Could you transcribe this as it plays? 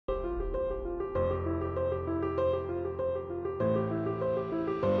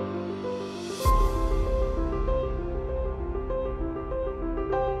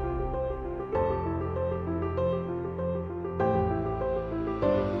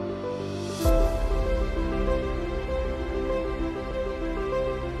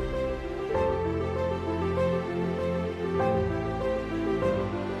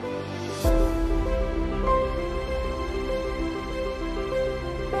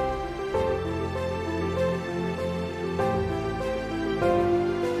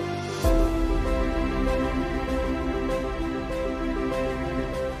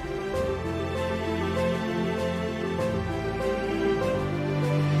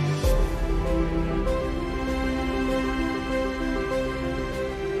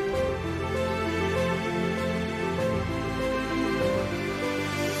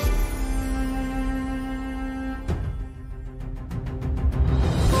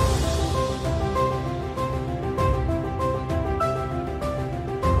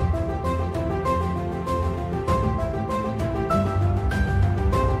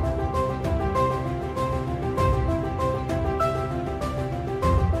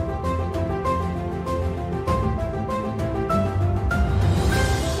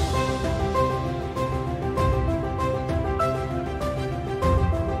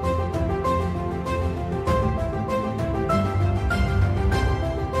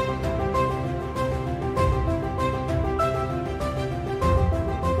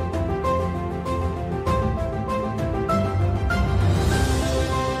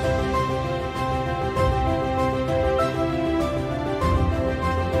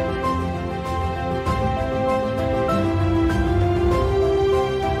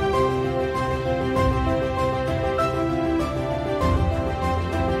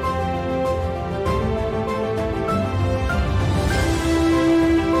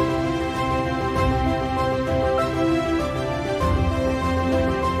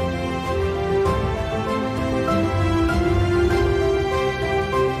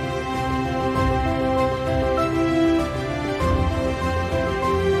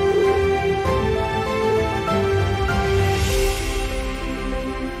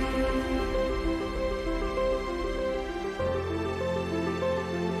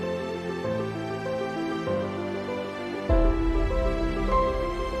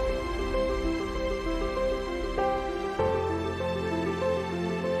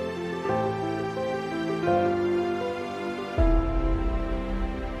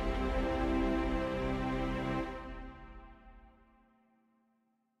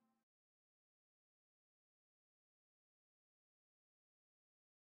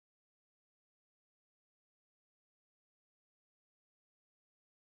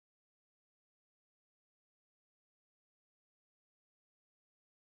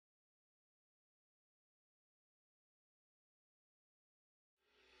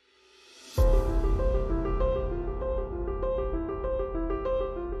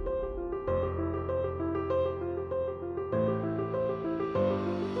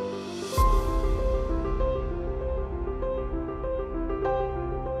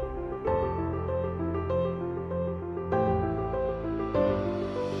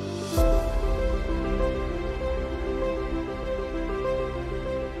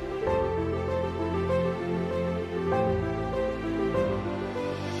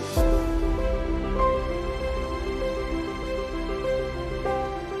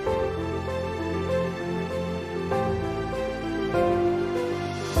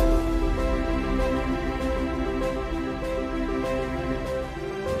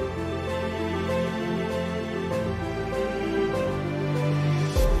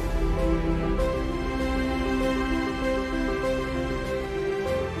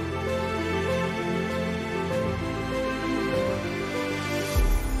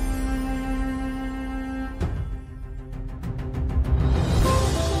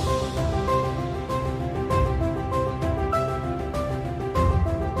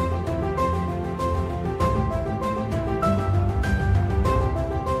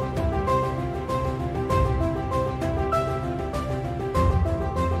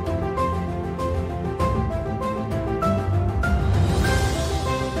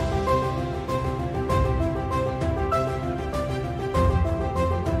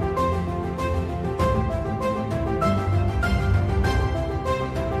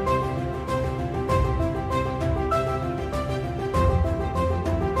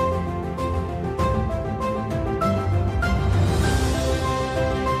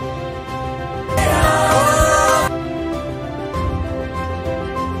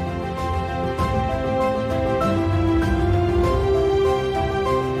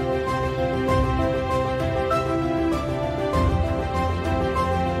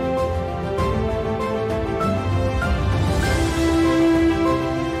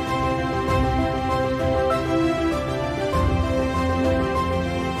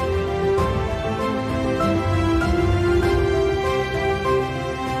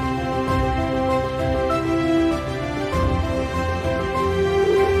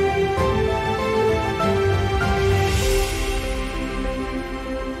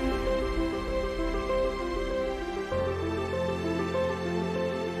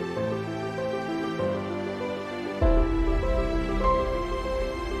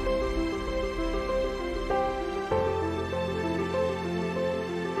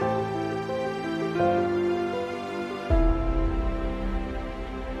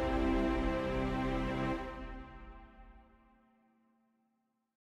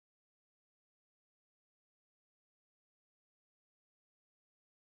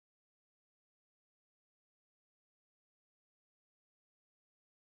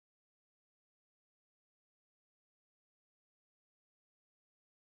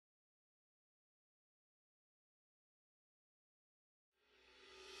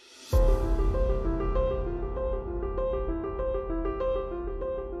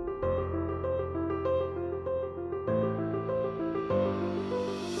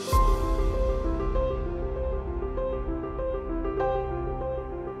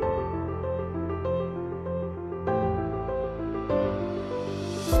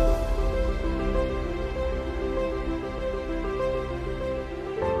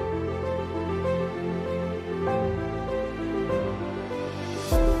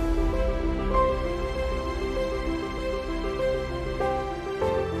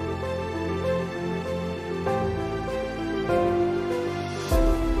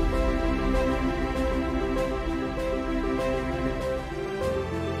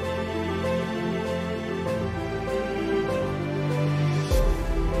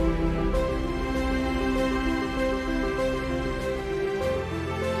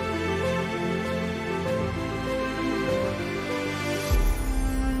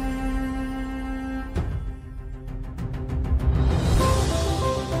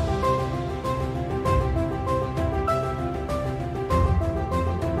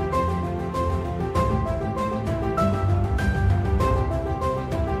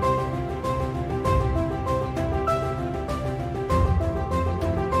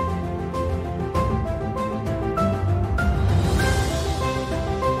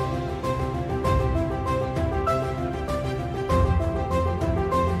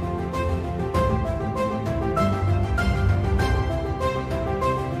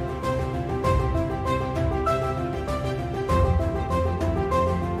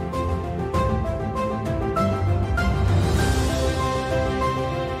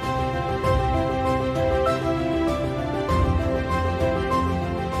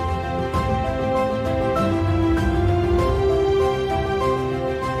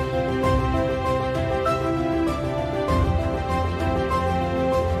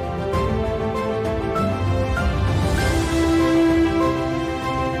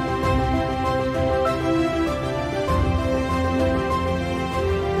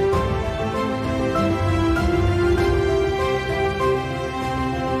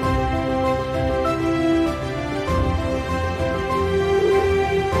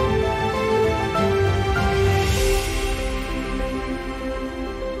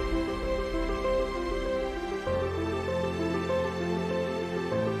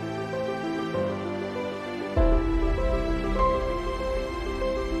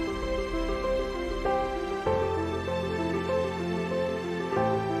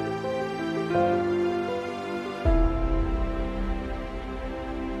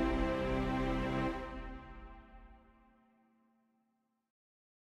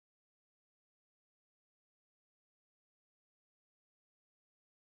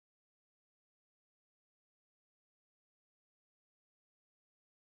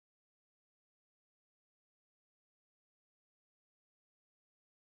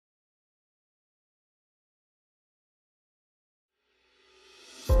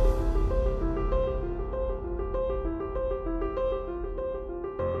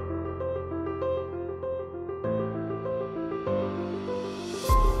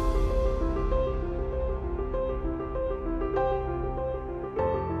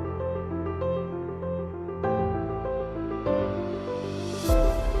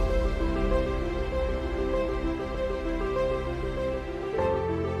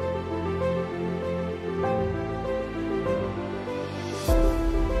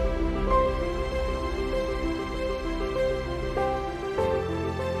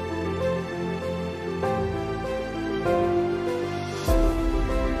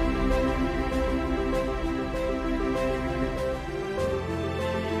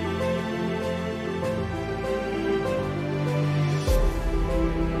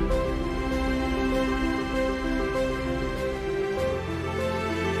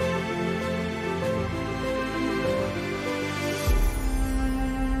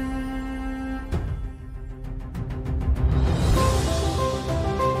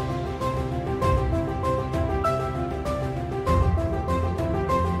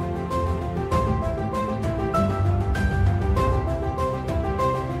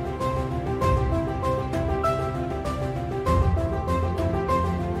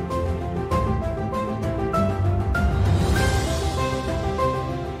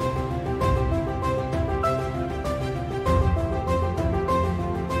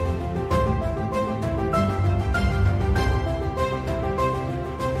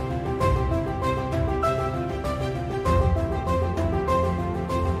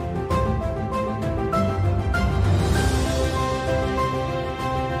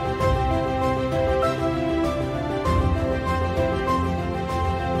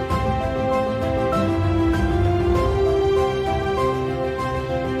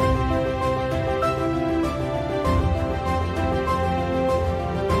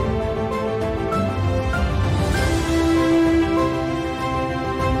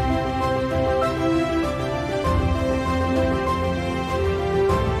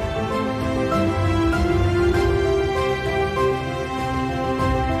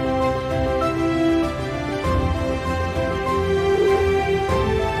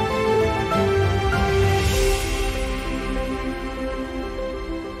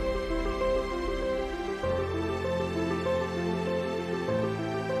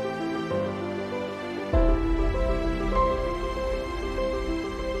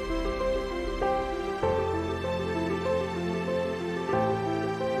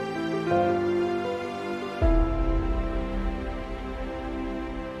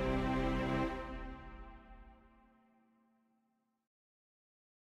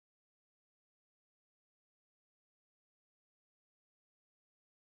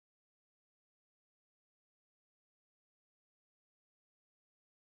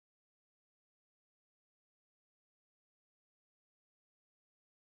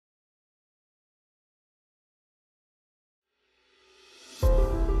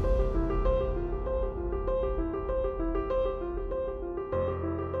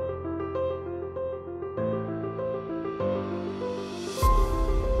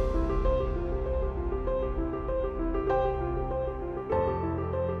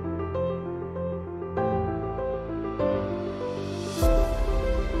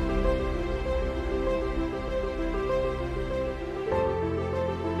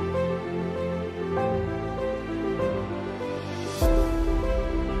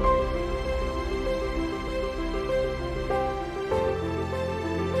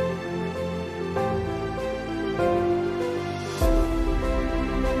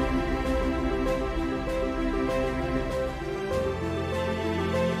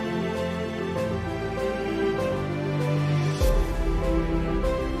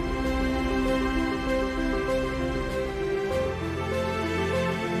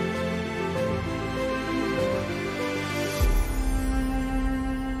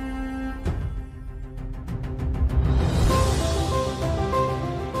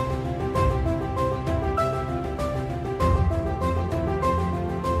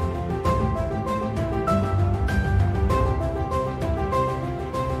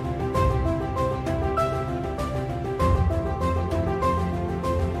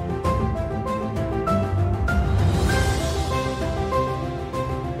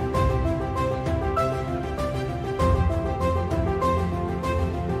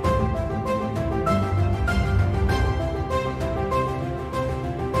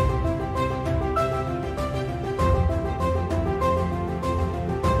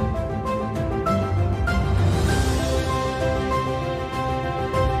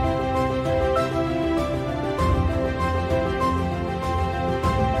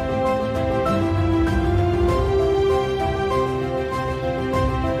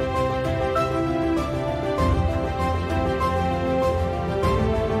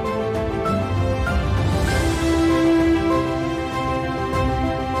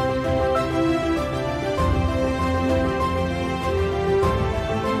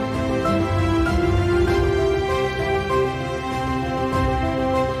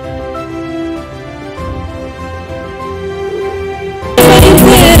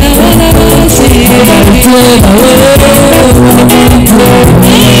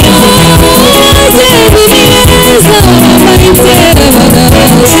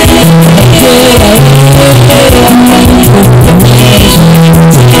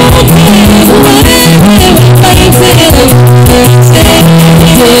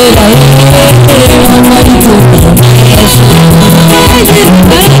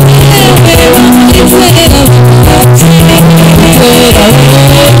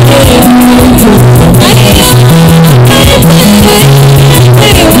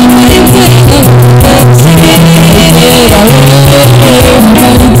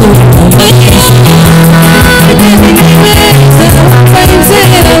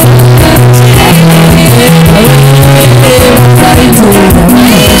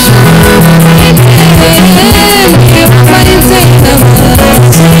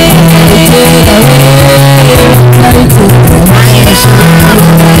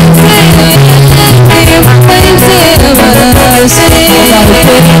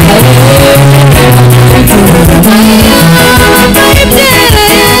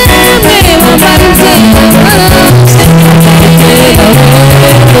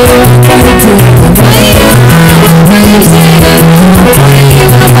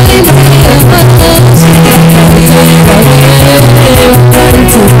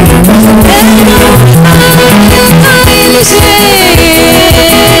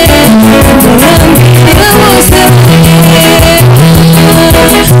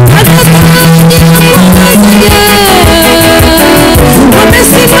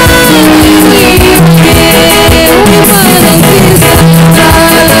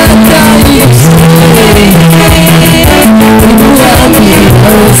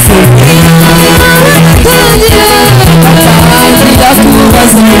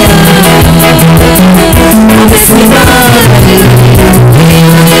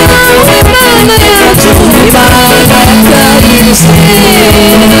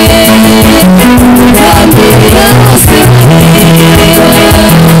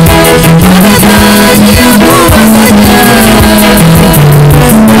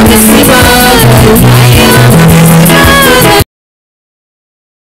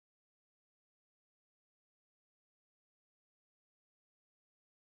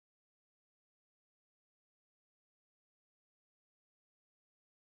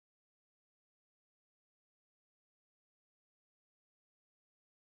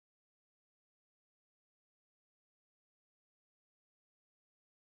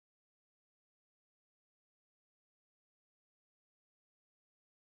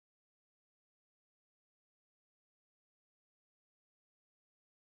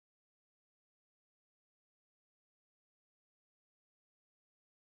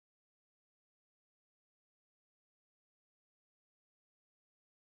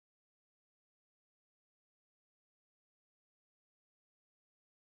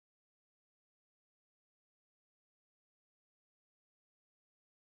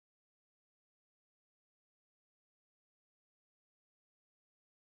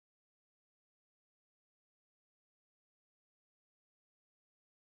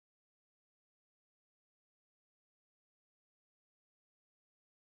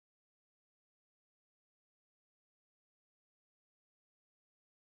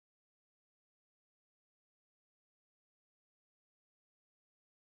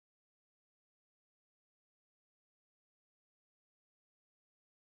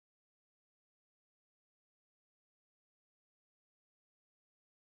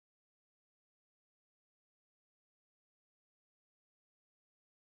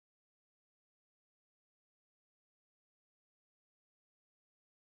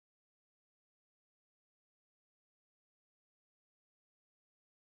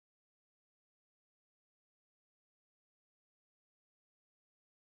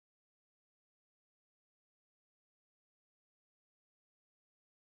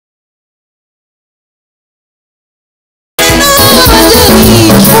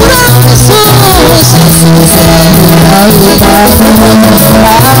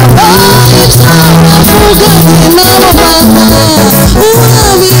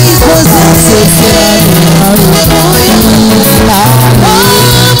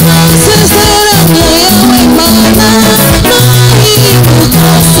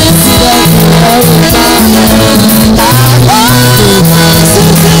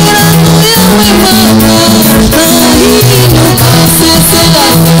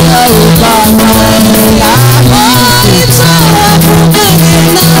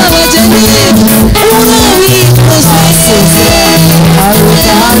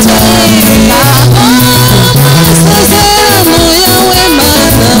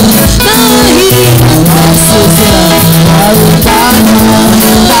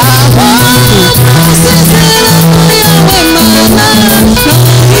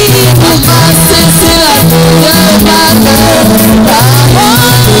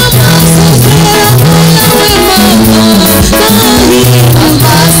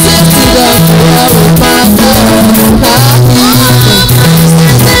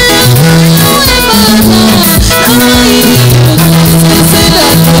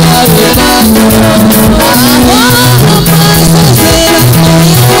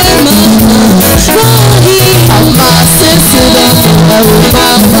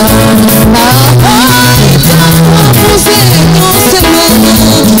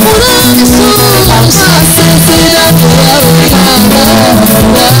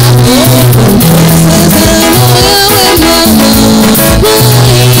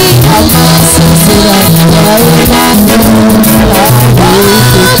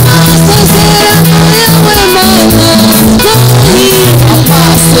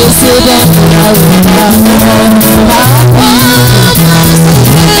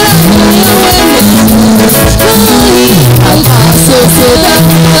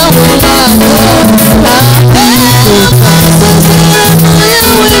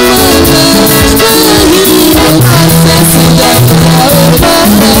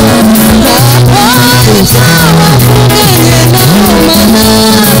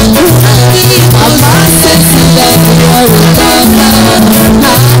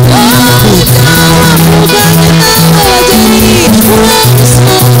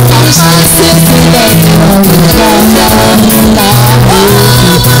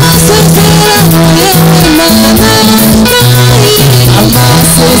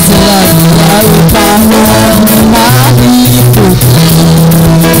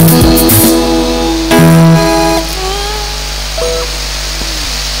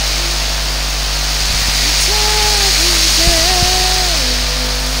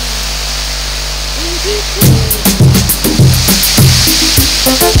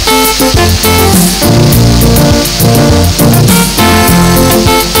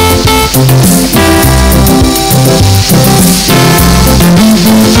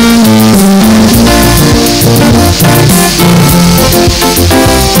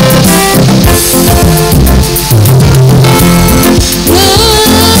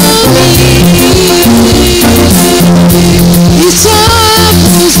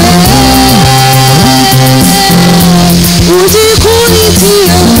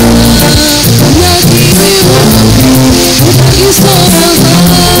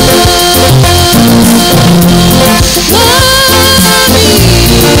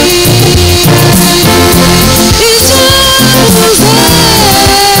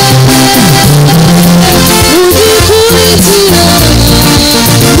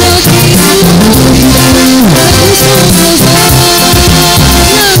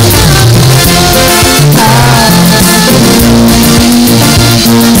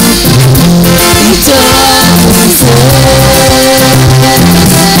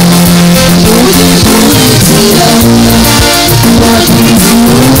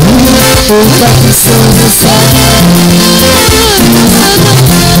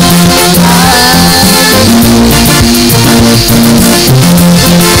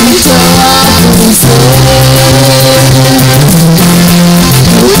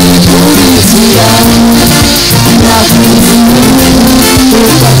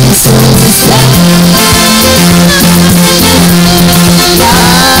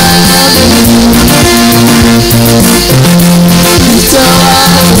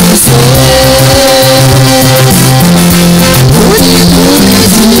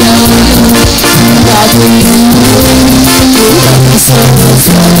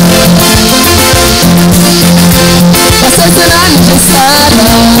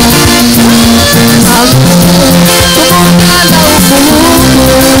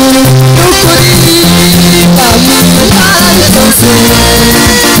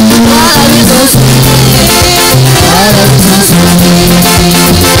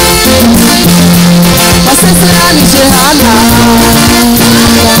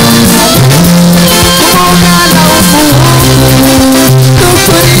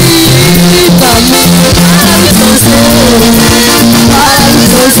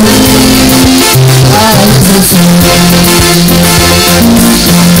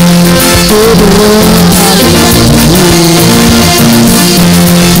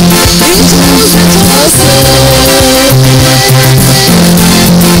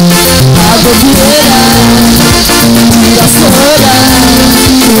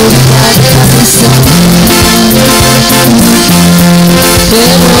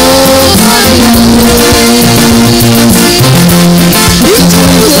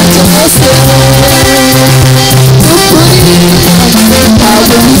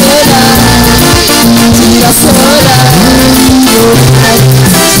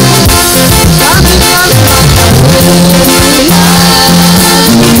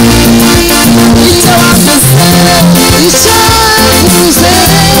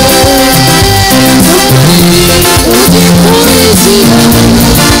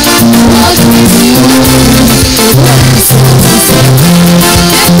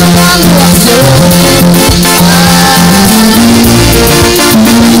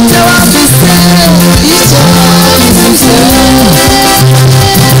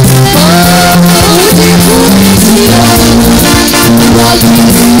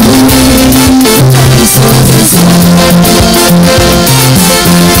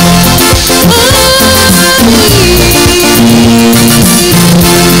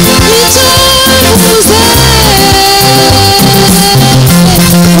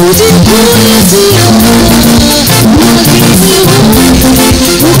Would you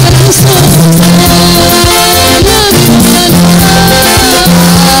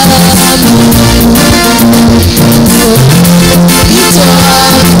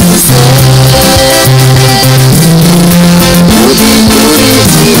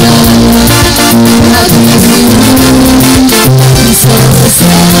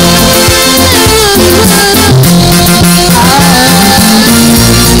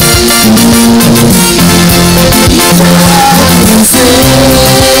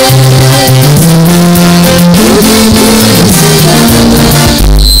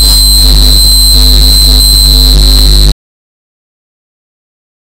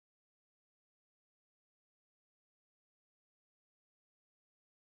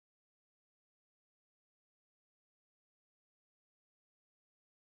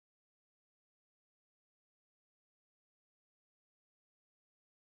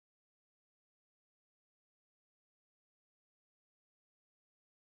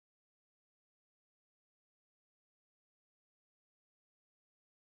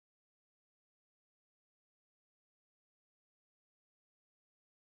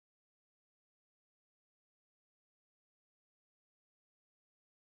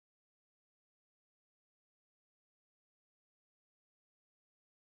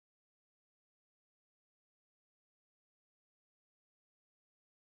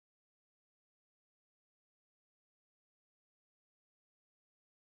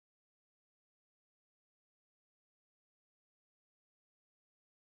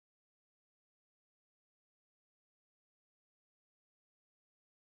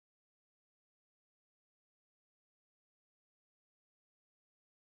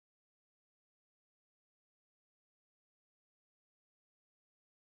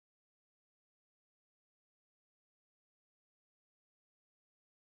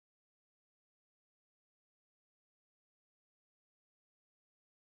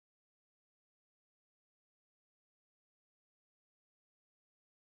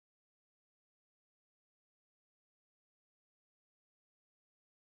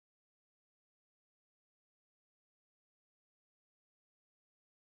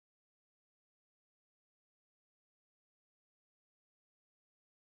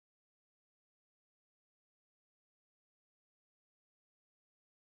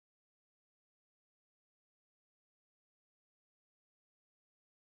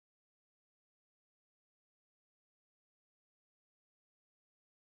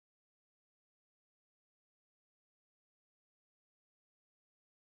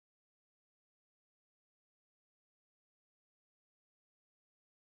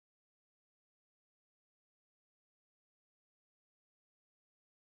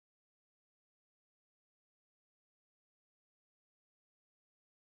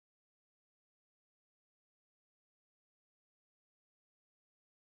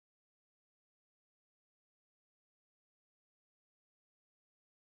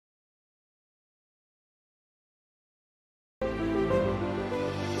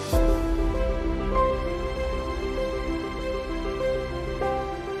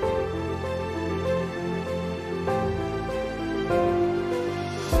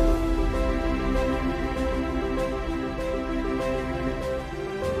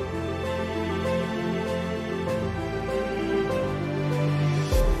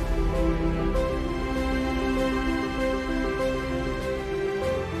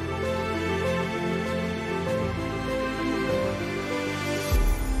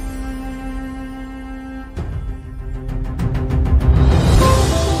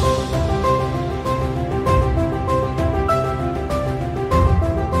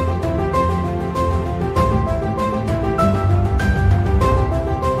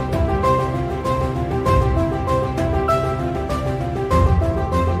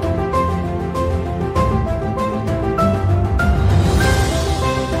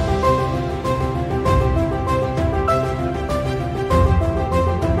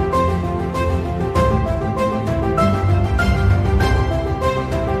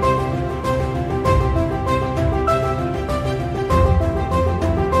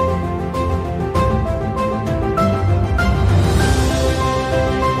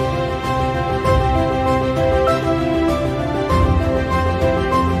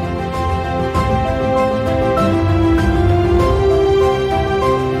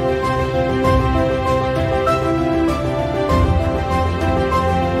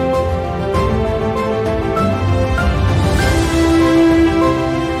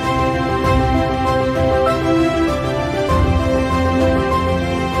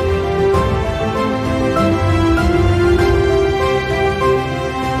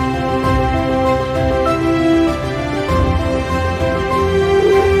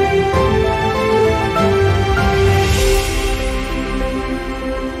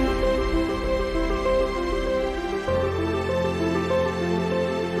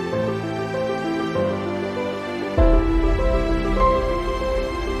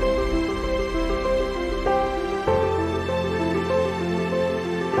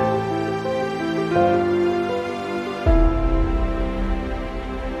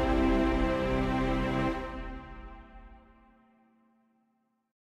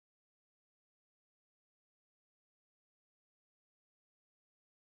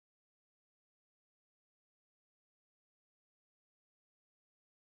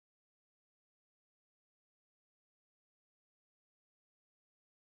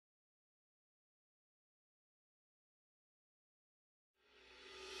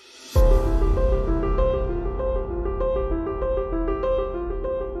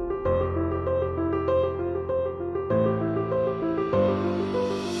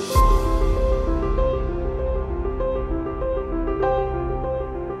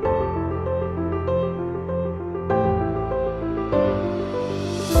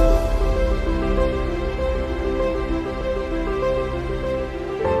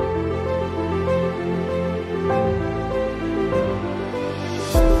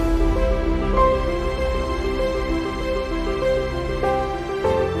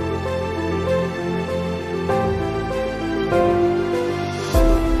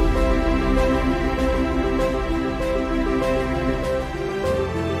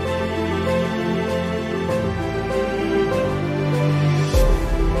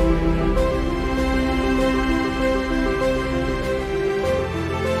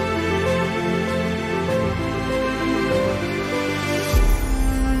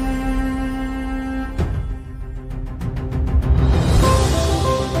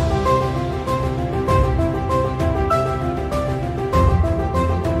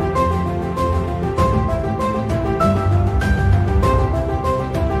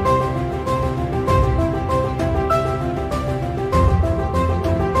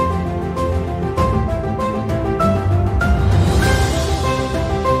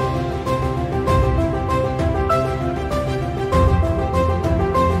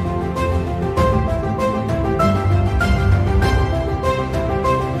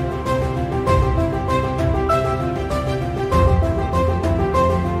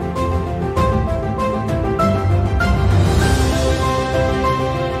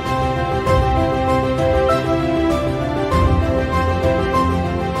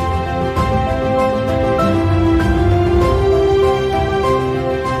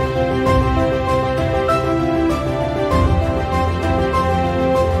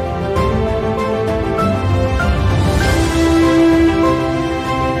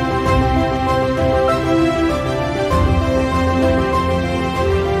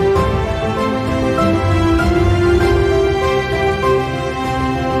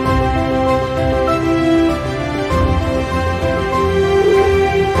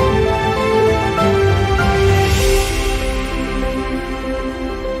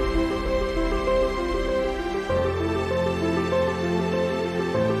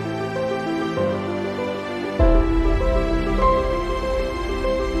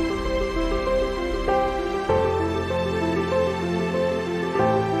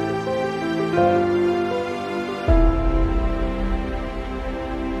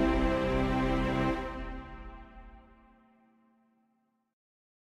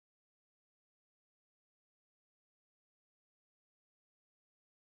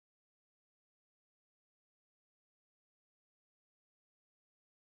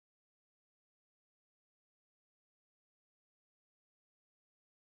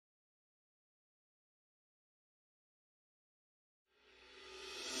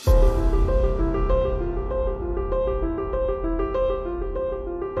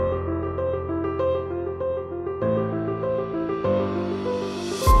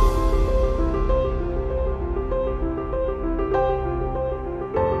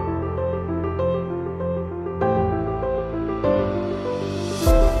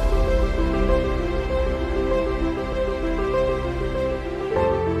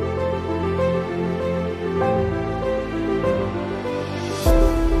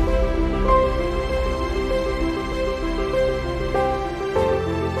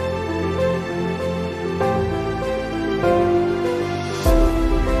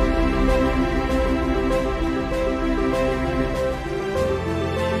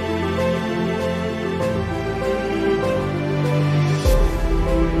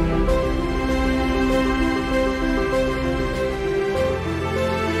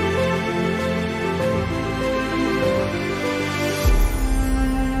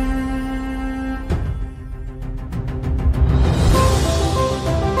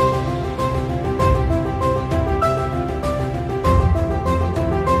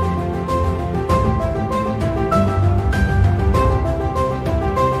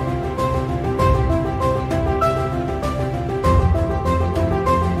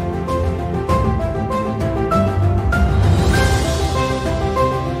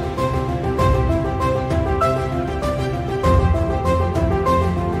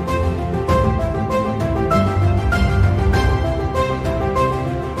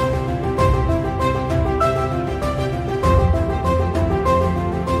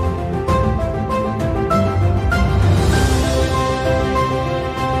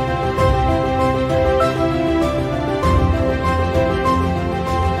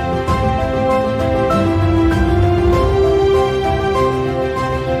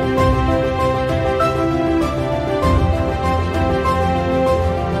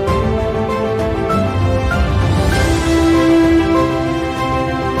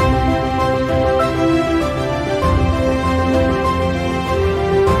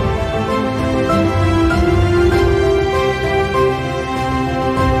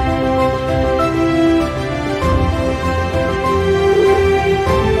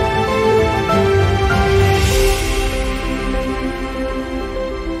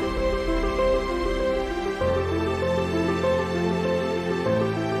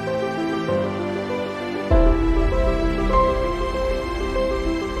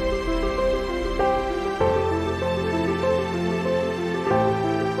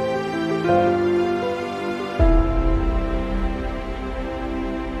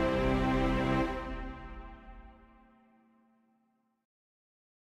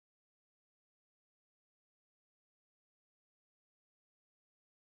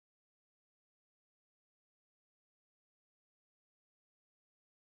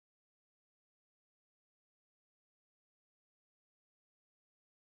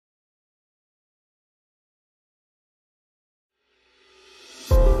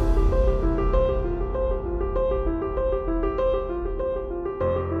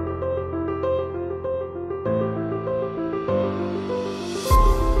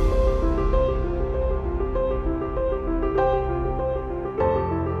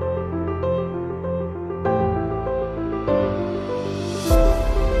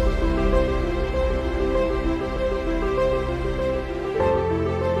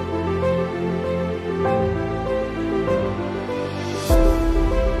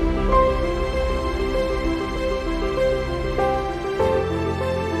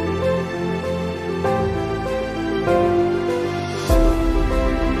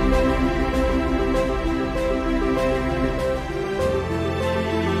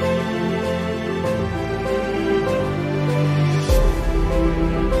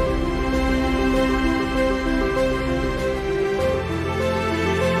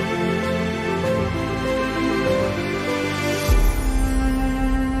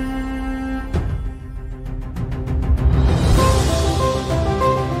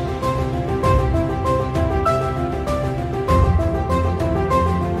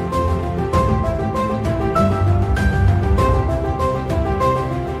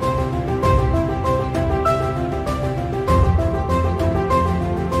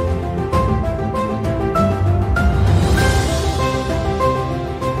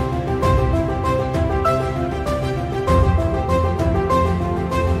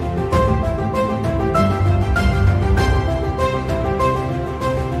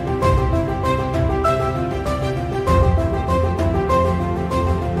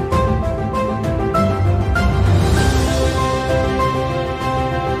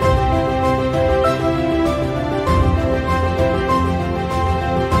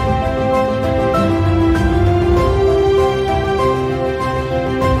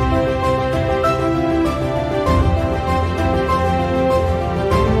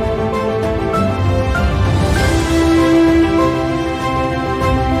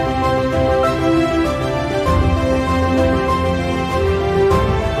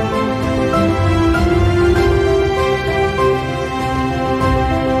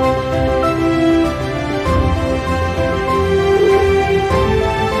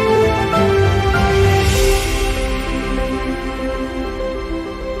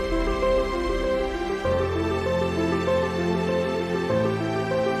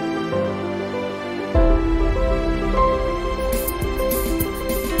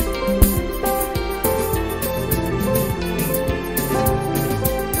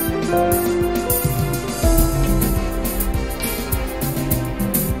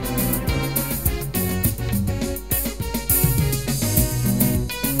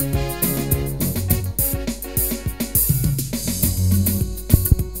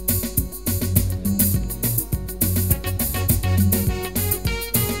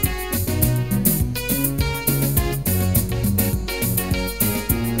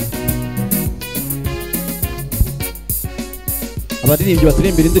abaririmbyi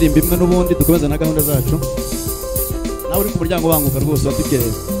baturimbira indirimbo imwe n'ubundi dukomeza na gahunda zacu. Nawe uri ku muryango banguka rwose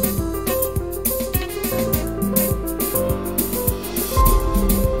wategereza.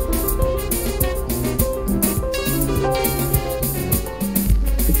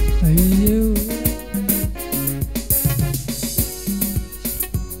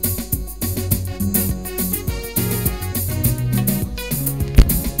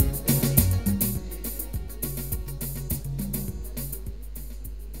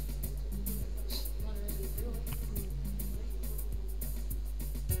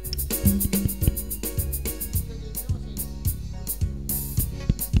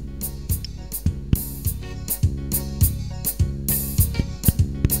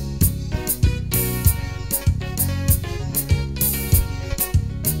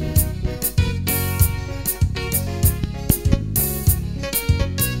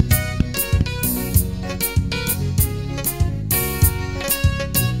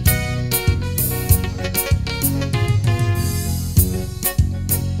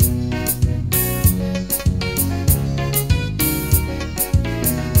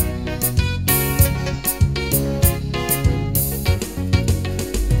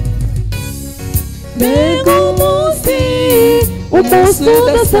 umunsi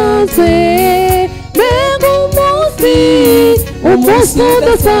udasanzwe, mbega umunsi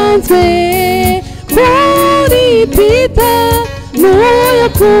udasanzwe kuri Peter n'uwo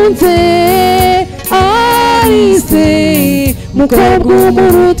yakunze Alice, mukobwa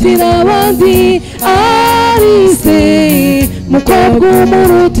umurutira abandi Alice, mukobwa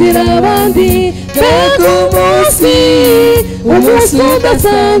umurutira abandi, mbega umunsi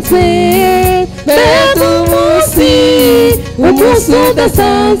udasanzwe, mbega umunsi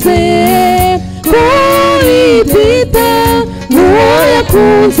udasanzwe kuri Peter n'uwo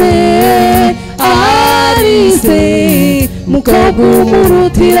yakunze Alice, mukobwa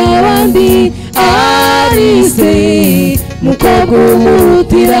umurutira abandi Alice, mukobwa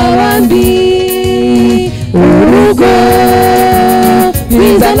umurutira abandi. Urugo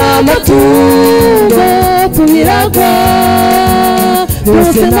bizana amatungo tubiragwa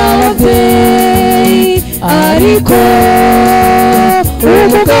byose n'ababyeyi, ariko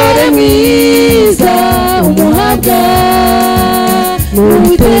umugore mwiza umuhabwa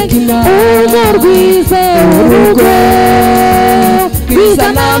n'Uwiteka Imana. Urugo rwiza, urugo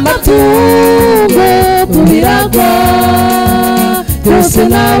bizana amatungo tubiragwa byose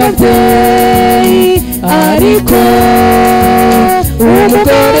n'ababyeyi, ariko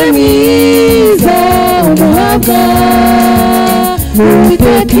umugore mwiza umuhabwa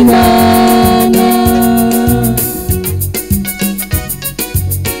n'Uwiteka Imana.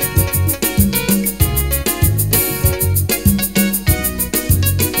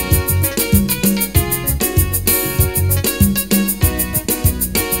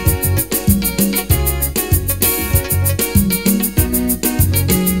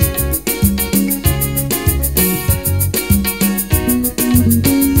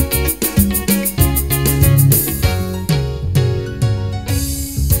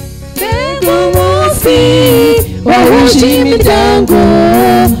 Wahuje imiryango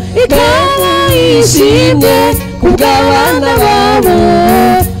ikaba yishimye kubw'abana babo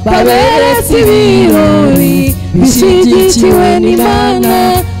baberetse ibirori bishyigikiwe n'Imana,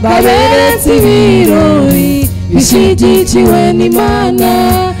 baberetse ibirori bishyigikiwe n'Imana.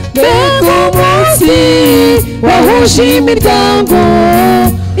 Mbega umunsi wahuje imiryango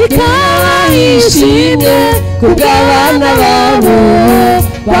ikaba yishimye kubw'abana babo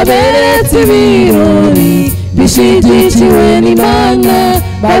baberetse ibirori bishyigikiwe n'Imana,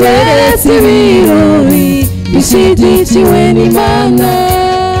 baberetse ibirori bishyigikiwe n'Imana.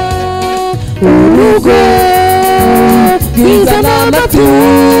 Urugo bizana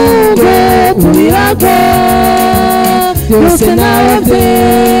amatungo tubiragwa byose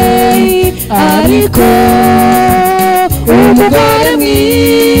n'ababyeyi, ariko umugore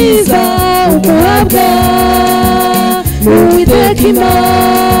mwiza umuhabwa n'Uwiteka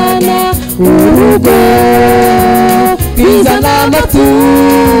Imana. Urugo bizana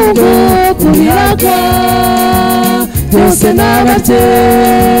amatungo tubiragwa byose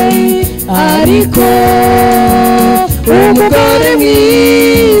n'ababyeyi, ariko umugore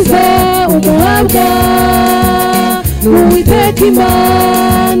mwiza umuhabwa n'Uwiteka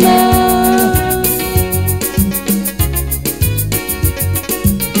Imana.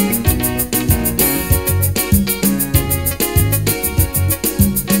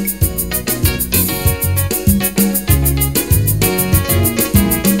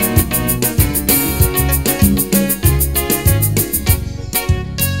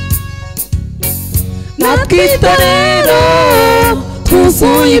 Natwe itorero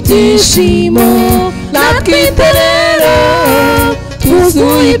twuzuye ibyishimo natwite rero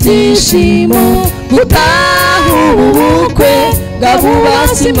twuzuye ibyishimo gutaha ubu bukwe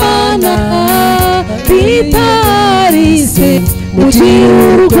bw'abubatse Imana bitarise mugire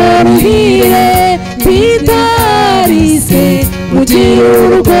urugo ruhire bitarise mugire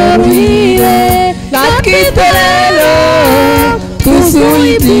urugo ruhire natwite rero twuzuye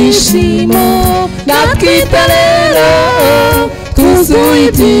ibyishimo natwite rero twuzuye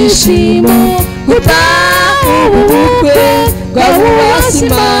ibyishimo gutaha ubu bukwe bw'abubatse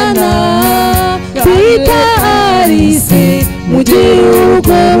Imana bitarise mugire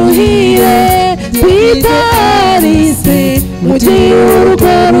urugo ruhire bitarise mugire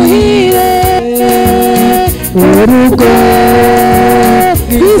urugo ruhire urugo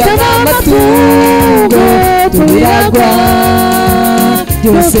rwiza n'amatungo tubiragwa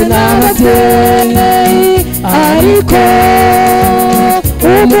byose n'ababyeyi ariko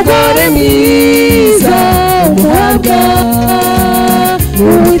umugore mwiza umuhabwa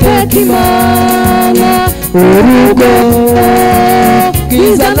Uwiteka Imana urugo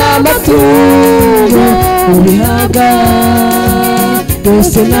rwiza n'amatungo ubihabwa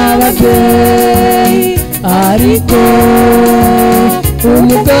byose n'ababyeyi ariko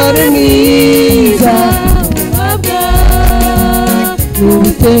umugore mwiza umuhabwa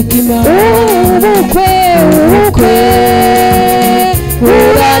Uwiteka Imana ubukwe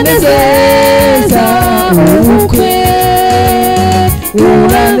uranezeza ubukwe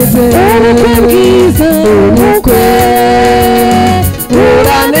ubukwe bwiza ubukwe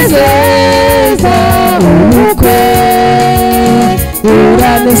uranezeza ubukwe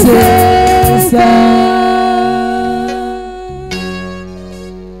uranezeza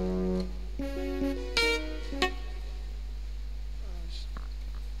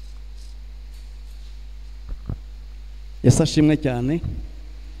Yesu ashimwe cyane.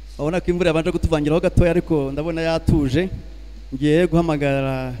 Abona ko imvura yabanje kutuvangiraho gatoya ariko ndabona yatuje. Ngiye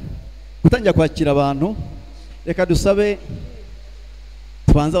guhamagara gutangira kwakira abantu. Reka dusabe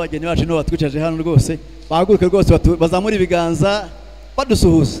tubanza abageni bacu no batwicaje hano rwose bahaguruke rwose bazamura ibiganza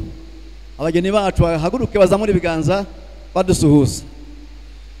badusuhuza. Abageni bacu bahaguruke bazamura ibiganza badusuhuza.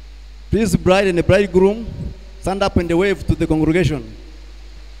 Please, bride and bridegroom, stand up and wave to the congregation.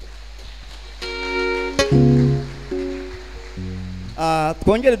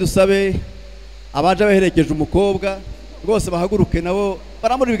 Twongere dusabe abaje baherekeje umukobwa rwose bahaguruke nabo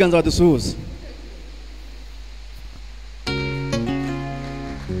baramura ibiganza badusuhuza.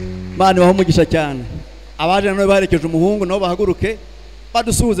 Mani baho umugisha cyane. Abaje nabo baherekeje umuhungu nabo bahaguruke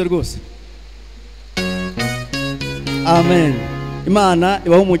badusuhuze rwose. Amen. Imana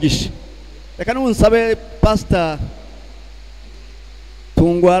ibaho umugisha. Reka nunsabe Pastor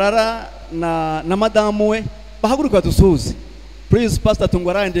Tungwarara na madamu we bahaguruke badusuhuze. Please, Pastor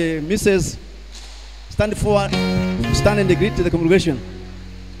Tungwara and Mrs. stand forward, stand and greet the congregation.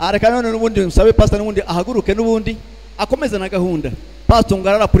 Arekano n'ubundi nsabe Pastor n'ubundi ahaguruke n'ubundi akomeza na gahunda. Pastor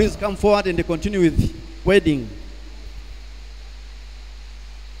Tungwara, please come forward and continue with wedding.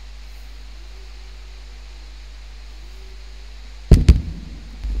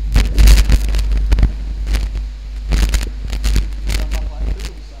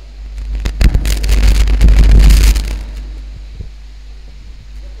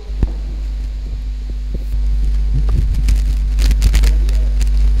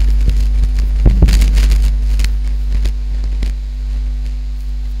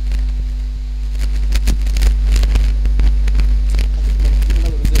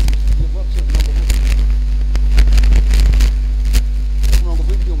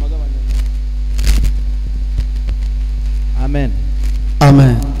 Amen.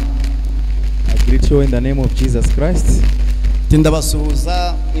 Amen. I greet you in the name of Jesus Christ.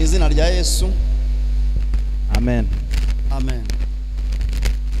 Tindabasuhuza mu izina rya Yesu. Amen. Amen.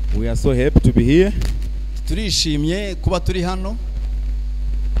 We are so happy to be here. Turishimye kuba turi hano.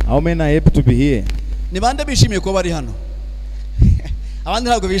 How many are happy to be here? Ni bande bishimiye kuba bari hano? Abandi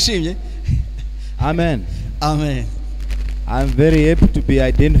ntabwo bishimye? Amen. Amen. I'm very happy to be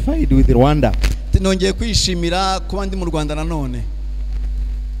identified with Rwanda. Nongeye kwishimira kuba ndi mu Rwanda nanone.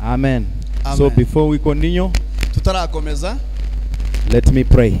 Amen. Amen. So before we continue, tutarakomeza, let me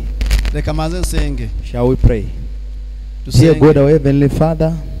pray. Reka maze nsenge. Shall we pray? Dear God, our Heavenly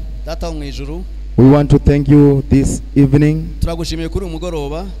Father, Data wo mu ijuru, we want to thank you this evening, turagushimiye kuri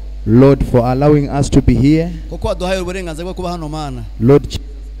umugoroba, Lord, for allowing us to be here. kuko waduhaye uburenganzira bwo kuba hano Mana. Lord,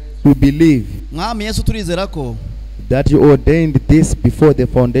 we believe Mwami Yesu turizera ko that you ordained this before the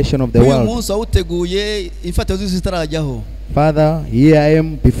foundation of the uyu world. munsi wawuteguye imfatiro z'isi zitarajyaho. Father, here I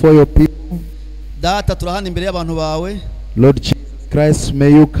am before your people. Data turahana imbere y'abantu bawe. Lord Jesus Christ, may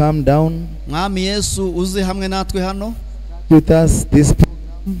you come down mwami Yesu uze hamwe natwe hano with us this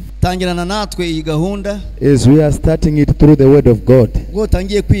tangirana natwe iyi gahunda as we are starting it through the word of God. ngo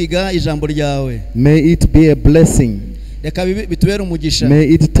tangiye kwiga ijambo ryawe. May it be a blessing. Reka bitubere umugisha. May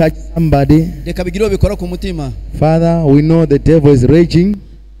it touch somebody. Reka bigire bikora ku mutima. Father, we know the devil is raging,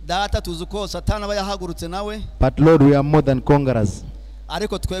 Data tuzi ko Satani aba yahagurutse nawe, but Lord, we are more than conquerors.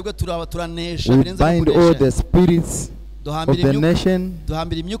 ariko twebwe turanesha We birenze bind all kunesha. the spirits of the nation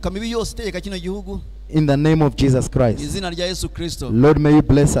Duhambira imyuka mibi yose itegeka kino gihugu in the name of Jesus Christ. izina rya Yesu Kristo. Lord, may you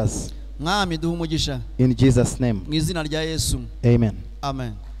bless us Mwami duha umugisha in Jesus' name. mu izina rya Yesu. Amen.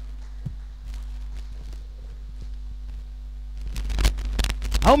 Amen.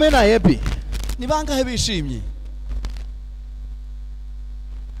 How many are happy? Ni bangahe bishimye?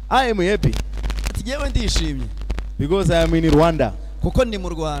 I am happy Ati yewe ndishimye because I am in Rwanda kuko ndi mu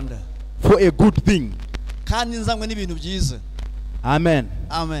Rwanda for a good thing. kandi nzanywe n'ibintu byiza. Amen.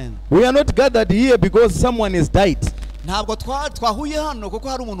 Amen. We are not gathered here because someone has died, Ntabwo twahuye hano kuko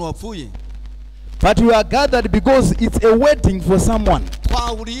hari umuntu wapfuye. but we are gathered because it's a wedding for someone.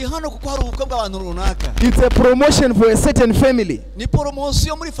 Twahuriye hano kuko hari ubukwe bw'abantu runaka. It's a promotion for a certain family. Ni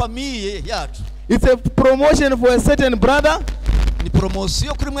promosiyo muri famiye yacu. It's a promotion for a certain brother. Ni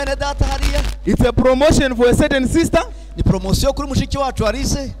promosiyo kuri mwene data hariya. It's a promotion for a certain sister. Ni promosiyo kuri mushiki wacu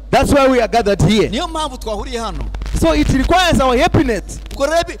Arise. That's why we are gathered here. Niyo mpamvu twahuriye hano. So it requires our happiness. Ubwo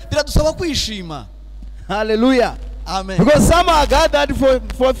rero biradusaba kwishima. Hallelujah. Amen. Because some are gathered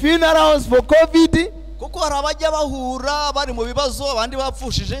for funerals, for COVID, Kuko hari abajya bahura bari mu bibazo abandi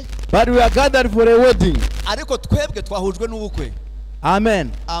bapfushije, but we are gathered for a wedding. ariko twebwe twahujwe n'ubukwe.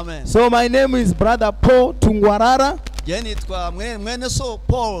 Amen. Amen. So my name is Brother Paul Tungwarara. Jye nitwa mwene so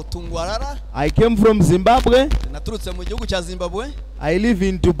Paul Tungwarara. I came from Zimbabwe. Naturutse mu gihugu cya Zimbabwe. I live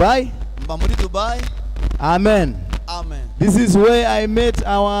in Dubai. Mba muri Dubai. Amen. Amen. This is where I met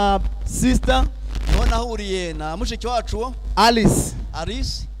our sister, Niho nahuriye na mushiki wacu Alice.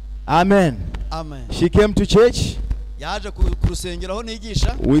 Arise. Amen. Amen. She came to church Yaje ku rusengero aho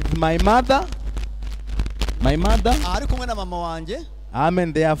nigisha. with my mother. My mother. Ari kumwe na mama wanjye.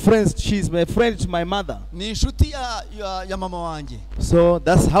 Amen. They are friends. She's my friend to my mother. Ni inshuti ya mama wanjye. So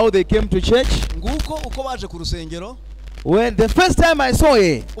that's how they came to church. Nguko uko baje ku rusengero. When the first time I saw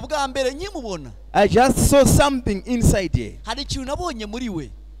her, Ubwa mbere nkimubona I just saw something inside her hari ikintu nabonye muri we.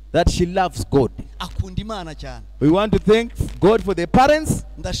 that she loves God. Akunda Imana cyane. We want to thank God for the parents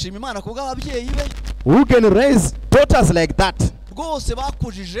Ndashima Imana kubw'ababyeyi be who can raise daughters like that. rwose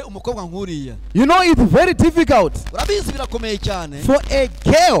bakujije umukobwa nk'uriya. You know, it's very difficult Urabizi birakomeye cyane for a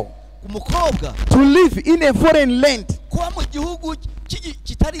girl umukobwa to live in a foreign land kuba mu gihugu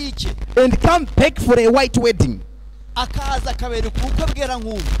kitari icye and come back for a white wedding. akaza akabereka ubukwe bwera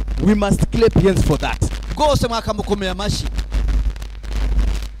nk'ubu. We must clap hands for that. Rwose mwakamukomeye amashyi.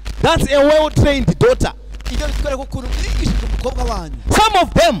 That's a well-trained daughter. Ibyo bitwereka ukuntu mwigishije umukobwa wanyu. Some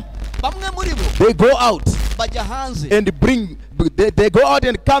of them, Bamwe muri bo they go out bajya hanze, and they go out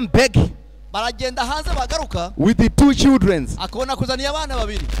and come back baragenda hanze bagaruka with the two children, akabona kuzaniye abana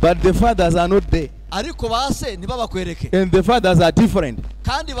babiri, but the fathers are not there, ariko base ntibabakwereke and the fathers are different.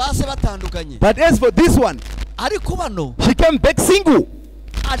 kandi base batandukanye. But as for this one, Ariko bano she came back single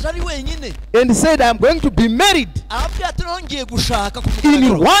aje ari wenyine, and said, I'm going to be married arabwira ati nongeye gushaka ku in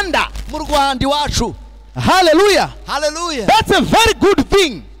mugaragaro Rwanda. mu Rwanda iwacu. Hallelujah. Hallelujah. That's a very good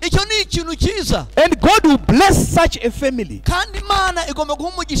thing. Icyo ni ikintu cyiza And God will bless such a family. kandi Imana igomba guha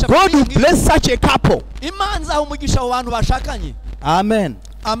umugisha. God will bless such a couple. Imana izaha umugisha abo bantu bashakanye. Amen.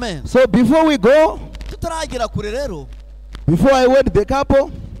 Amen. So before we go, Tutaragera kure rero, before I wed the couple,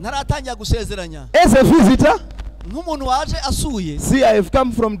 ntaratangira gusezeranya as a visitor, nk'umuntu waje asuye. see, I have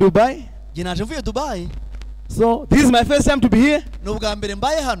come from Dubai. Jye naje mvuye Dubai, So this is my first time to be here. ni ubwa mbere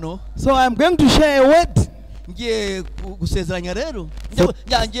mbaye hano. So I'm going to share a word Ngiye gusezeranya rero,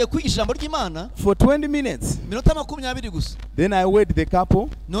 ngiye kwigisha ijambo ry'Imana for 20 minutes. minota 20 gusa. Then I wed the couple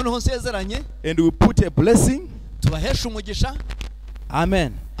Noneho nsezeranye and we put a blessing. tubahesha umugisha.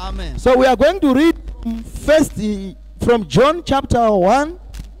 Amen. Amen. So we are going to read first from John chapter 1,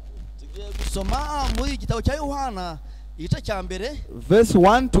 Tugiye gusoma muri igitabo cya Yohana igice cya mbere, verse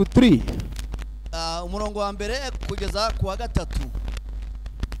 1 to 3. umurongo wa mbere kugeza ku wa gatatu.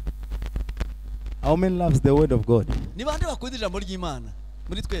 How many loves the word of God? Ni bande bakunda ijambo ry'Imana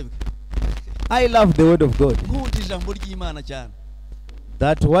muri twebwe? I love the word of God. Nkunda ijambo ry'Imana cyane.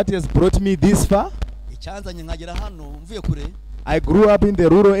 That what has brought me this far. Icyanzanye nkagera hano mvuye kure. I grew up in the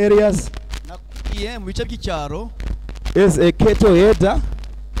rural areas Nakuriye mu bice by'icyaro. as a cattle header.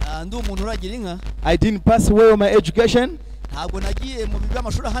 Ndi umuntu uragira inka. I didn't pass well my education, Ntabwo nagiye mu bigo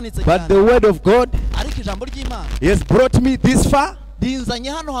by'amashuri ahanitse but cyane. the word of God Ariko ijambo ry'Imana has brought me this far. rinzanye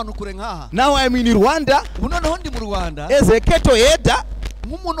hano hantu kure nkaha. Now I'm in Rwanda Ubu noneho ndi mu Rwanda as a cattle header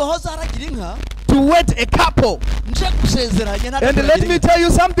nk'umuntu hoza haragira inka to wed a couple. nje gusezeranya And let me tell you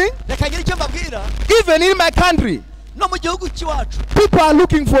something. reka ngire icyo mbabwira. Even in my country, No mu gihugu cy'iwacu people are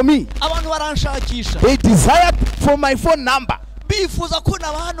looking for me. abantu baranshakisha. They desired for my phone number. Bifuza ko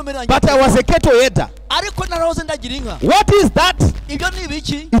nabaha nomero yanjye. But I was a cattle header. Ariko narahoze ndagira inka. What is that? Ibyo ni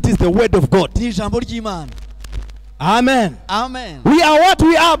ibiki? It is the word of God. Ni ijambo ry'Imana. Amen. Amen. We are what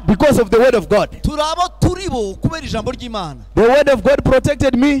we are because of the word of God. Turabo turibo kubera ijambo ry'Imana. The word of God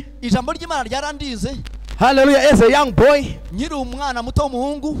protected me. Ijambo ry'Imana ryarandize. Hallelujah. As a young boy. Nkiri umwana muto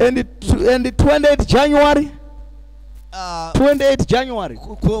w'umuhungu. And the 28th January. 28th January.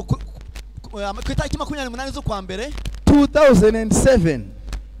 Ku itariki 28 z'ukwa mbere 2007.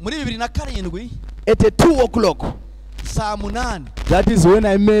 muri 2007 At 2 o'clock. saa 8 That is when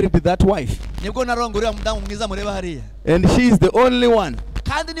I married that wife. nibwo narongorera mudamu mwiza mureba hariya. And she is the only one.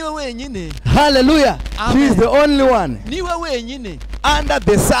 Kandi niwe wenyine. Hallelujah. Amen. She is the only one. Niwe wenyine. Under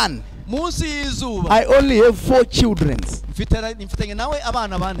the sun. Munsi y'izuba. I only have 4 children Mfitanye nawe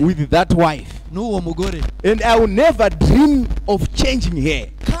abana bane. with that wife. N'uwo mugore. And I will never dream of changing her.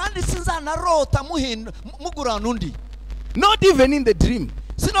 Kandi sinzanarota mugurana undi. Not even in the dream.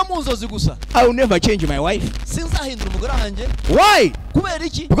 Sino mu nzozi gusa. I will never change my wife. Sinzahindura umugore wanjye. Why? Kubera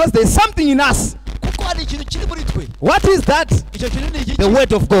iki? Because there's something in us. Kuko hari ikintu kiri muri twe. What is that? Icyo kintu ni iki? The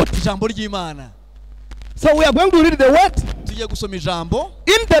word of God. Ijambo ry'Imana. So we are going to read the word. Tugiye gusoma ijambo.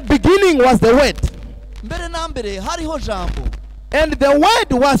 In the beginning was the word. Mbere na mbere hariho jambo. And the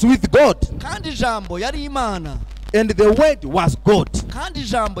word was with God. Kandi ijambo yari Imana. And the word was God. Kandi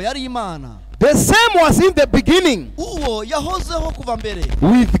ijambo yari Imana. The same was in the beginning Uwo yahozeho kuva mbere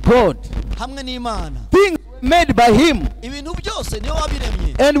with God. hamwe n'Imana. Things made by him. Ibintu byose niwe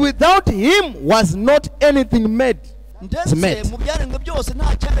wabiremye. And without him was not anything made. Ndetse Made. mu byaremwe byose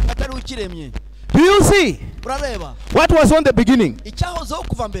nta cyaremwe atari ukiremye. Do you see Urareba what was on the beginning? icyahozeho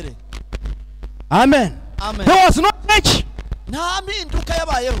kuva mbere. Amen. Amen. There was no church. Nta mpinduka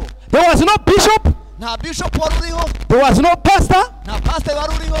yabayeho. There was no bishop. Nta bishop wari uriho. There was no pastor. Nta pastor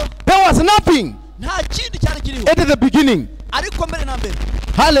wari uriho. There was nothing Nta kindi cyari kiriho. at the beginning. Ariko mbere na mbere.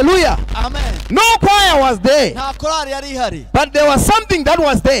 Hallelujah. Amen. No choir was there. Nta korali yari ihari. But there was something that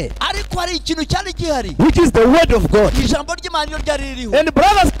was there, Ariko hari ikintu cyari gihari. which is the word of God. Ijambo ry'Imana ryo ryari ririho. And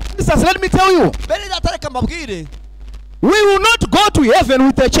brothers and sisters, let me tell you, Mbere datareka mbabwire. we will not go to heaven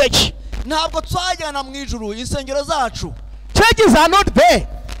with a church. Ntabwo twajyana mu ijuru insengero zacu. Churches are not there.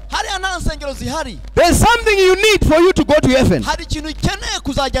 Hariya nta nsengero zihari. There's something you need for you to go to heaven. Hari ikintu ukeneye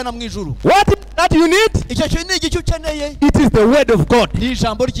kuzajyana mu ijuru. What is that you need? Icyo kintu ni iki ukeneye? It is the word of God. Ni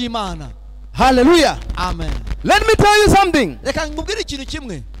ijambo ry'Imana. Hallelujah. Amen. Let me tell you something. Reka nkubwire ikintu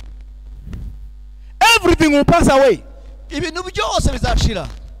kimwe. Everything will pass away. Ibintu byose bizashira.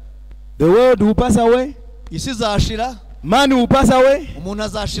 The world will pass away. Isi izashira. Man will pass away. Umuntu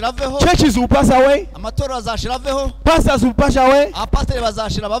azashira aveho. Churches will pass away. Amatorero azashira aveho. Pastors will pass away. Abapasiteri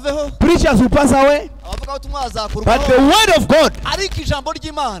bazashira baveho. Preachers will pass away. Abavugabutumwa But the bazakurwaho. word of God Ariko ijambo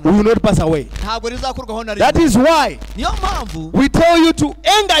ry'Imana will not pass away. ntabwo rizakurwaho na That rimwe. is why Niyo mpamvu we tell you to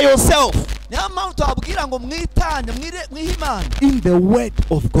anger yourself niyo mpamvu tubabwira ngo mwitanye mwihe Imana. in the word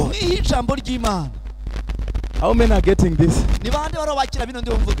of God. Mwihe ijambo ry'Imana. How many are getting this? Ni bande baro bakira bino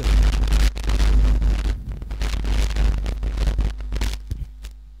ndi mvuga.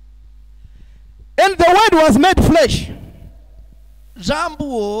 And the word was made flesh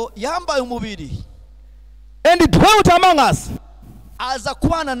Jambo yambaye umubiri and it dwelt among us, aza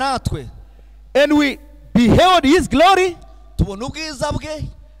kubana natwe. and we beheld his glory, Tubona ubwiza bwe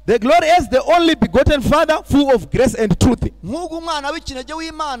the glory as the only begotten Father, full of grace and truth. nk'uko umwana w'ikinege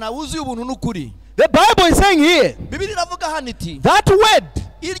w'Imana wuzuye ubuntu n'ukuri. The Bible is saying here, Bibiliya iravuga hano iti that word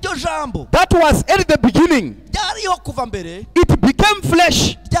iryo jambo that was at the beginning, ryariho kuva mbere it became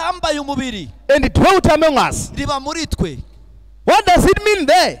flesh ryambaye umubiri and it dwelt among us. riba muri twe. What does it mean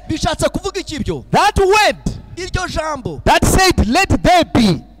there? Bishatse kuvuga iki ibyo? That word Iryo jambo that said, let there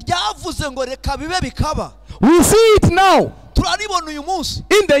be. ryavuze ngo reka bibe bikaba. We see it now Turaribona uyu munsi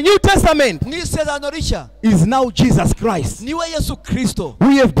in the New Testament mu isezerano rishya. is now Jesus Christ. Niwe Yesu Kristo.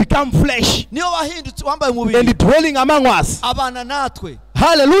 We have become flesh Niwe wahindutse wambaye and umubiri dwelling among us. abana natwe.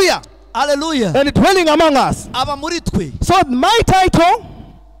 Hallelujah. Haleluya. And dwelling among us. Aba muri twe. So my title,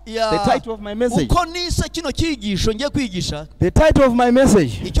 Ya- the title of my message, uko nise kino cyigisho ngiye kwigisha, the title of my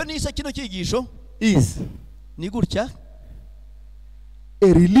message icyo nise kino cyigisho is ni gutya: a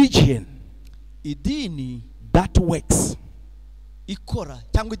religion idini that works. ikora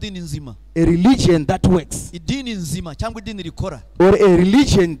cyangwa idini nzima, a religion that works, idini nzima cyangwa idini rikora, or a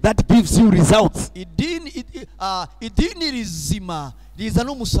religion that gives you results. idini rizima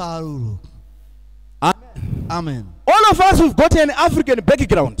rizana umusaruro. Amen. Amen. All of us who've got an African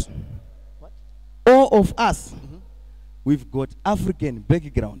background. What? All of us, we've got African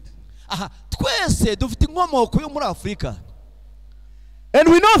background. Aha, twese dufite inkomoko yo muri Afrika. And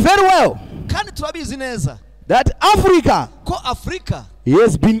we know very well Kandi turabizi neza that Africa ko Afrika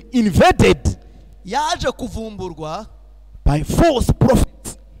has been invaded yaje kuvumburwa by false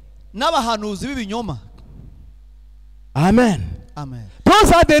prophets. n'abahanuzi b'ibinyoma. Amen. Amen.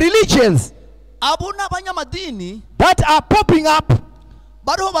 Those are the religions Abo n'abanyamadini that are popping up.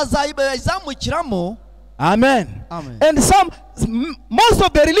 bariho bazayizamukiramo. Amen. Amen. And most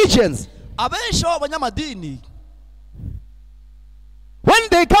of the religions, Abenshi b'abanyamadini when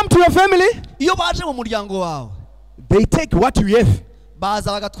they come to your family, iyo baje mu muryango wawe they take what you have.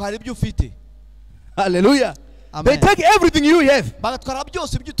 baza bagatwara ibyo ufite. Hallelujah. Amen. They take everything you have. bagatwara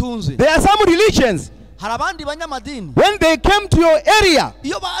byose ibyo utunze. There are some religions, Hari abandi banyamadini when they came to your area,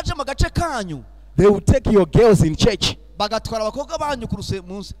 iyo baje mu gace kanyu they will take your girls in church. bagatwara abakobwa banyu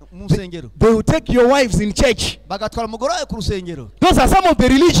mu nsengero, They will take your wives in church. bagatwara umugore wawe ku rusengero. Those are some of the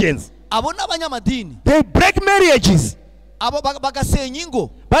religions. Abo n'abanyamadini They break marriages. abo bagasenya ingo.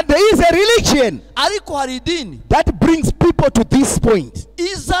 But there is a religion Ariko hari idini that brings people to this point.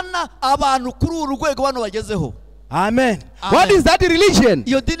 izana abantu kuri uru rwego bano bagezeho. Amen. Amen. What is that religion?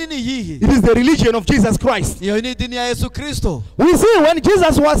 Iyo dini ni iyihe? It is the religion of Jesus Christ. Iyo ni idini ya Yesu Kristo. We see when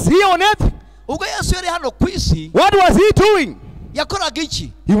Jesus was here on earth, Ubwo Yesu yari hano ku isi what was he doing? yakoraga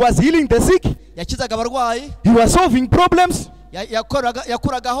iki? He was healing the sick. Yakizaga abarwayi, He was solving problems.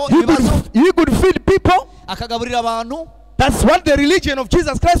 yakuragaho ibibazo, He could feed people. akagaburira abantu. That's what the religion of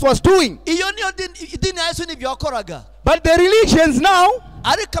Jesus Christ was doing. Iyo niyo idini ya Yesu nibyo yakoraga. But the religions now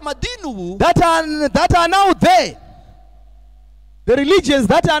Ariko amadini ubu, that are now there, the religions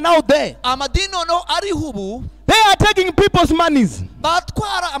that are now there, amadini noneho ariho ubu they are taking people's monies.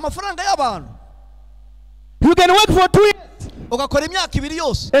 batwara amafaranga y'abantu. You can work for 2 years Ugakora imyaka 2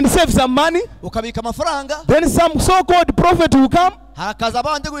 yose and save some money. ukabika amafaranga. Then some so-called prophet will come Harakaza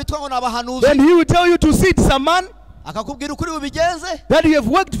abandi witwa ngo n'abahanuzi, and he will tell you to seed some man akakubwira ukuri bubigenze. that you have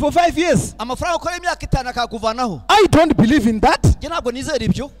worked for 5 years. Amafaranga ukora imyaka 5 akakuvanaho. I don't believe in that. Je ntabwo nizera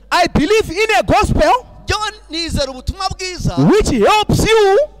ibyo. I believe in a gospel Byo nizera ubutumwa bwiza which helps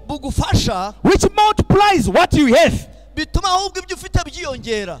you, bugufasha, which multiplies what you have. bituma ahubwo ibyo ufite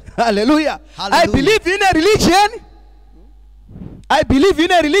byiyongera. Hallelujah. I Hallelujah. believe in a religion. I believe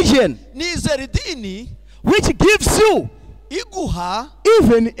in a religion Nizera idini which gives you iguha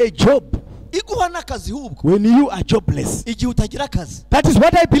even a job n'akazi hubwo when you are jobless. igihe utagira akazi. That is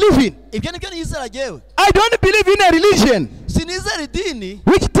what I believe in. Ibyo nibyo nizera jewe. I don't believe in a religion Sinizera idini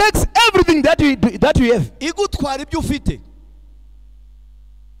which takes everything that you have. igutwara ibyo ufite.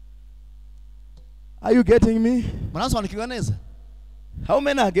 Are you getting me? Muransobanukirwa neza? How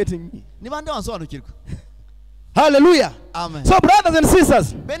many are getting me? Ni bande bansobanukirwa? Hallelujah. Amen. So brothers and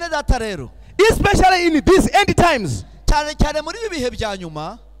sisters, Bene data rero, especially in these end times, cyane muri ibi bihe bya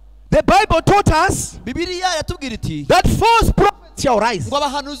nyuma, the Bible taught us Bibiliya yatubwira iti that false prophets shall rise. ngo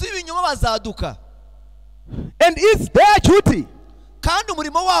abahanuzi b'ibinyoma bazaduka, And it's their duty kandi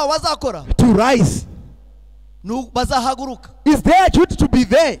umurimo wabo bazakora to rise. bazahaguruka. It's their duty to be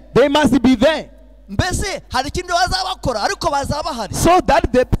there. They must be there. Mbese hari ikindi bazabakora ariko bazaba bahari So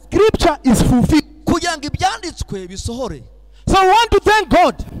that the scripture is fulfilled. kugira ngo ibyanditswe bisohore. So I want to thank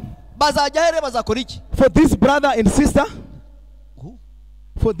God Bazajya here bazakora iki? for this brother and sister,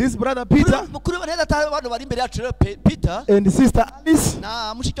 for this brother Peter Kuri bene data abantu bari imbere yacu rero, Peter and sister Alice,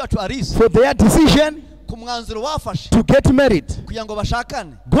 na mushiki wacu Alice, for their decision ku mwanzuro bafashe to get married. kugira ngo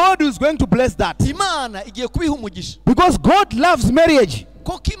bashakane. God is going to bless that Imana igiye kubiha umugisha because God loves marriage.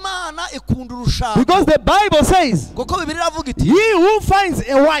 kuko Imana ikunda urushako. Because the Bible says, Kuko Bibiliya iravuga iti he who finds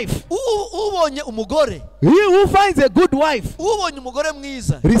a wife, ubonye umugore, he who finds a good wife, ubonye umugore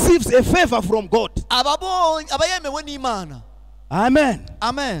mwiza receives a favor from God. aba yemewe n'Imana. Amen.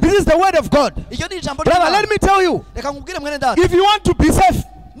 Amen. This is the word of God. Iryo ni ijambo Brother, ry'Imana. let me tell you, Reka nkubwire mwene data, if you want to be safe,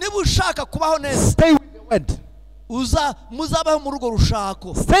 niba ushaka kubaho neza, stay with the word. muzabaho muri urwo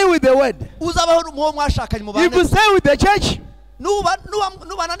rushako, Stay with the word. uzabaho muwo mwashakanye mu If you bane, stay with the church,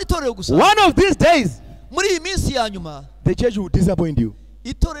 nubana n'itorero gusa, one of these days, muri iyi minsi ya nyuma the church will disappoint you.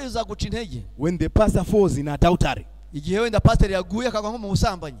 itorero rizaguca intege When the pastor falls in adultery, igihe wenda pastor yaguye akagwa nko mu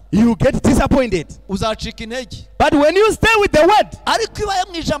busambanyi you get disappointed. uzacika intege. But when you stay with the word, ariko ibaye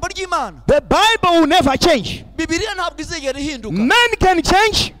mu ijambo ry'Imana, the Bible will never change. Bibiliya ntabwo izigera ihinduka. Men can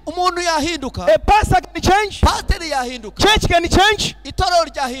change, umuntu yahinduka, a pastor can change, pastor yahinduka, church can change, itorero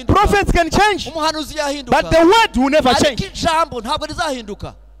ryahinduka, prophets can change, umuhanuzi yahinduka, but the word will never ariko change. ijambo ntabwo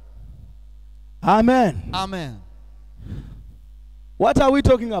rizahinduka. Amen. Amen. What are we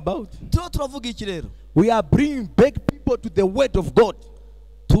talking about? Tuba turavuga iki rero? We are bringing back people to the word of God.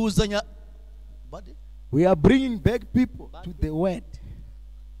 Tuzanya We are bringing back people to the word.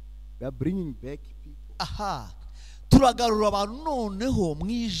 We are bringing back people aha, turagarura abantu noneho mu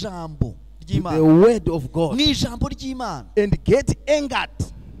ijambo to the ry'Imana, word of God mu ijambo ry'Imana, and get angered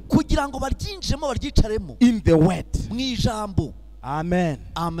kugira ngo baryinjiremo baryicaremo in the word. mu ijambo. Amen.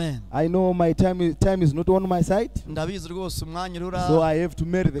 Amen. I know my time is not on my side, Ndabizi rwose umwanya rura so I have to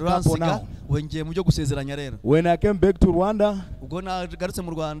marry the couple now. wengeye mu byo gusezeranya rero. When I came back to Rwanda, Ubwo nagarutse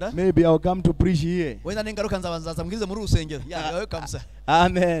mu Rwanda, maybe I'll come to preach here. wenda n'ingaruka nzabanzaza mbwirize muri urusengero. Yeah, welcome sir.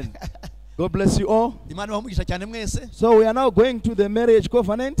 Amen. God bless you all. Imana ibamugisha cyane mwese. So we are now going to the marriage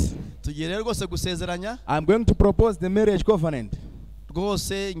covenant. Tugiye rero rwose gusezeranya. I'm going to propose the marriage covenant.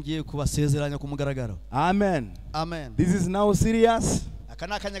 Rwose ngiye kubasezeranya ku mugaragaro. Amen. Amen. This is now serious Aka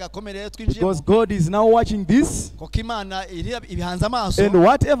ni akanya gakomeye because twinjiyemo. God is now watching this. Kuko Imana ibihanze amaso. And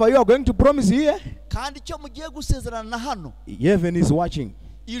whatever you are going to promise here, Kandi icyo mugiye gusezerana na hano, heaven is watching.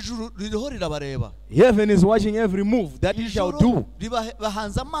 ijuru ririho rirabareba. Heaven is watching every move that you shall do.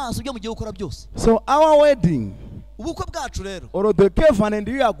 Bahanze amaso ibyo mugiye gukora byose. So our wedding, Ubukwe bwacu rero, or the covenant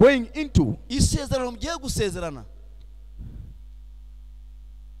you are going into, isezerano mugiye gusezerana,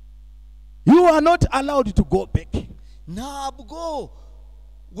 you are not allowed to go back. ntabwo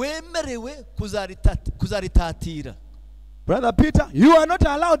wemerewe kuzaritatira. Brother Peter, you are not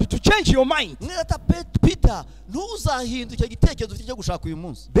allowed to change your mind. Mweta Peter, ntuzahinduke icyo gitekerezo ufite cyo gushaka uyu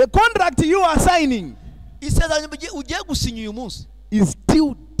munsi. The contract you are signing Isezerano ugiye gusinya uyu munsi, is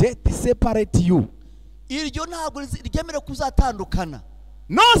still death separate you. iryo ntabwo ryemerewe kuzatandukana.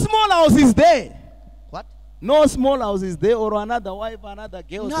 No small house is there. What? No small house is there, or another wife, another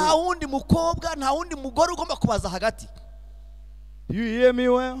girl. Nta there. wundi mukobwa, nta wundi mugore ugomba kubaza hagati. Do you hear me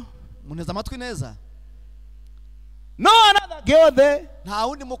well? Muneza amatwi neza. No another girl there. Nta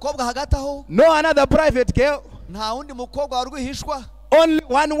wundi mukobwa hagati aho, No another private girl. nta wundi mukobwa wa rwihishwa, Only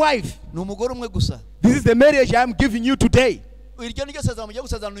one wife. ni umugore umwe gusa. This is the marriage I am giving you today. Iryo niryo sezerano mugiye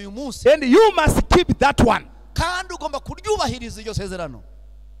gusezerana uyu munsi, And you must keep that one. kandi ugomba kuryubahiriza iryo sezerano.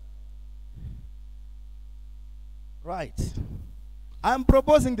 Right. I'm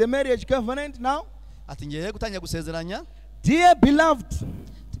proposing the marriage covenant now. Ati ngiye gutangira gusezeranya. Dear beloved,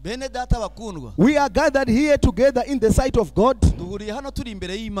 Bene data bakundwa, we are gathered here together in the sight of God duhuriye hano turi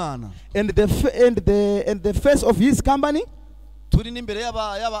imbere y'Imana, and the face of His company turi n'imbere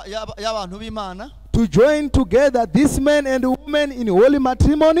y'abantu b'Imana, to join together this man and woman in holy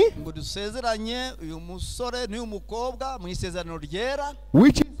matrimony, ngo dusezeranye uyu musore n'uyu mukobwa mu isezerano ryera,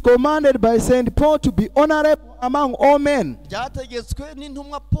 which is commanded by Saint Paul to be honorable among all men. ryategetswe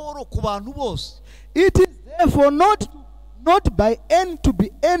n'intumwa Paul ku bantu bose. It is therefore not by any to be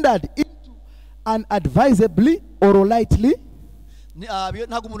entered into unadvisedly or lightly,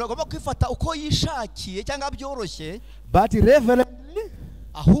 Ntabwo umuntu agomba kwifata uko yishakiye cyangwa byoroshye, but reverently,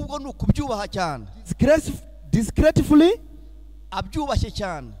 ahubwo ni ukubyubaha cyane, discreetly, abyubashye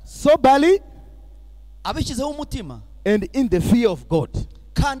cyane, soberly, abishyizeho umutima, and in the fear of God.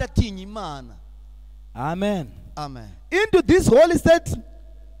 kandi atinya Imana. Amen. Amen. Into this holy state,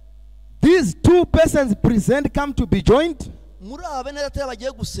 these two persons present come to be joined. Muri aba bene data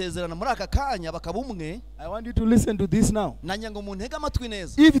bagiye gusezerana muri aka kanya bakaba umwe, I want you to listen to this now. nanjye ngo muntege amatwi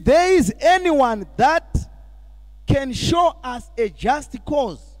neza. If there is anyone that can show us a just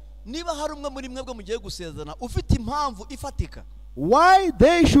cause Niba hari umwe muri mwebwe mugiye gusezerana ufite impamvu ifatika, why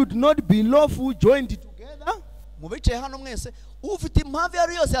they should not be lawful joined together mu bicaye hano mwese, ufite impamvu iyo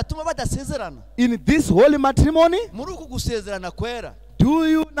ari yose yatuma badasezerana in this holy matrimony, muri uku gusezerana kwera, do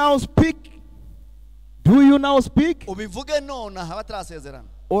you now speak? Do you now speak? ubivuge nonaha batarasezerana,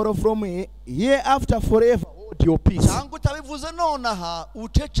 Or from hereafter forever hold your peace? cyangwa utabivuze nonaha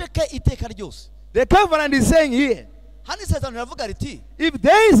uceceke iteka ryose. The covenant is saying here, Hano isezerano riravuga riti, if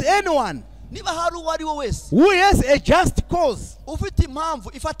there is anyone niba hari uwo ari we wese who has a just cause, ufite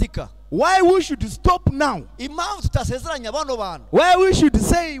impamvu ifatika, why we should stop now? impamvu tutasezeranya bano bantu, Why we should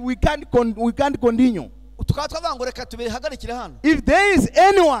say we can't continue? tukaba twavuga ngo reka tubihagarikire hano. If there is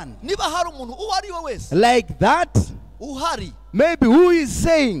anyone Niba hari umuntu uwo ari we wese like that, uhari maybe who is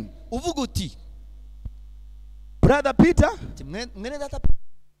saying, uvuga uti, Brother Peter, mwene data,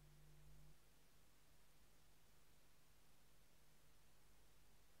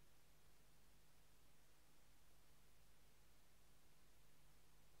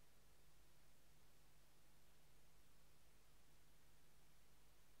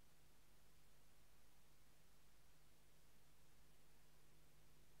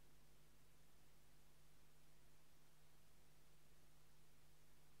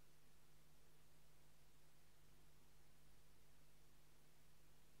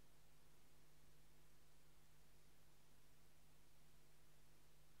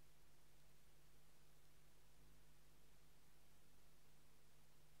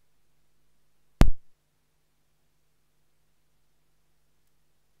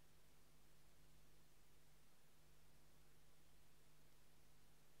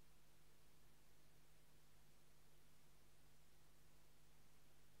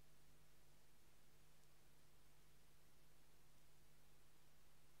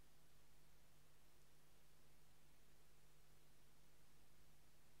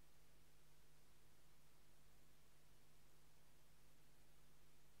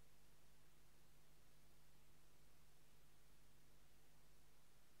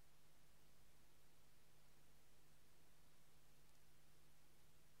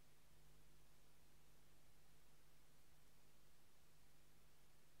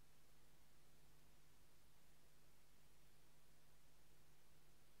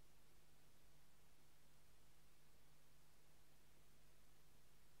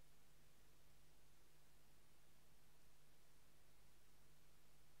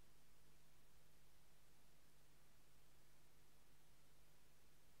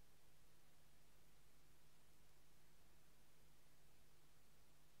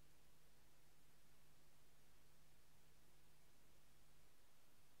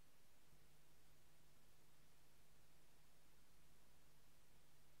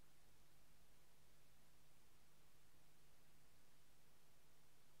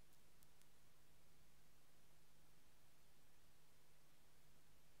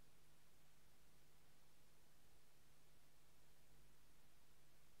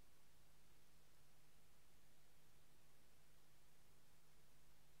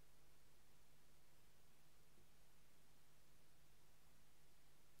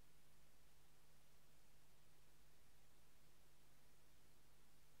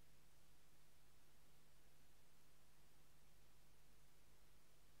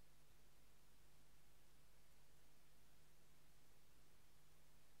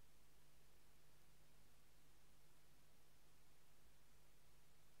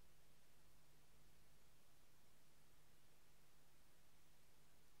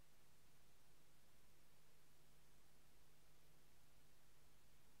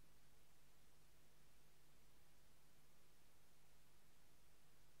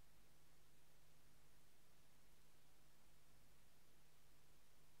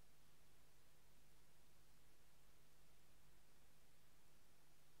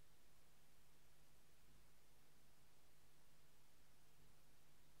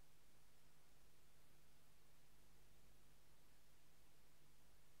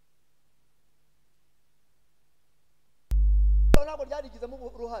 byarigizemo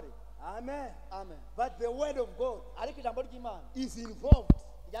uruhare. Amen. Amen. But the word of God Ariko ijambo ry'Imana is involved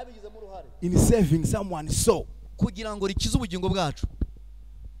ryabigizemo uruhare in saving someone's soul. kugira ngo rikize ubugingo bwacu.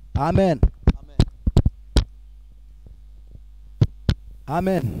 Amen. Amen.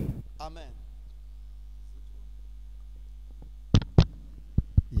 Amen. Amen.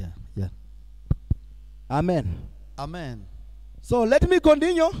 Yeah. Amen. Amen. So let me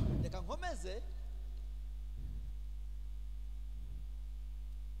continue. Reka nkomeze.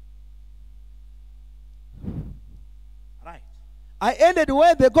 Right. I ended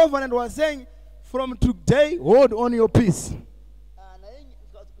where the covenant was saying, from today, hold on your peace.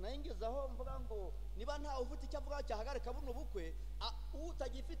 Nayengezaho mvuga ngo niba nta ufite icyo avuga cyahagarika buno bukwe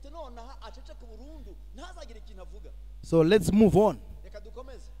utagifite nonaha aceceke burundu ntazagira ikintu avuga. So let's move on. Reka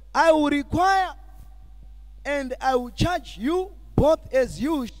dukomeze. I will require and I will charge you both as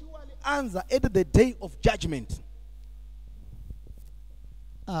you surely answer at the day of judgment.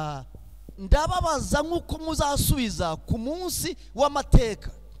 Ndababaza nk'uko muzasubiza ku munsi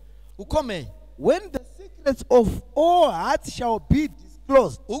w'amateka ukomeye. When the secrets of all hearts shall be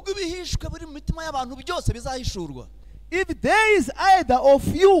disclosed. Ubwo ibihishwe biri mu mitima y'abantu byose bizahishurwa. If there is either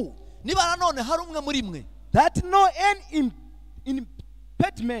of you Niba nanone hari umwe muri mwe that know any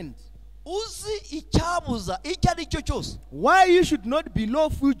impediment, uzi icyabuza icyo ari cyo cyose why you should not be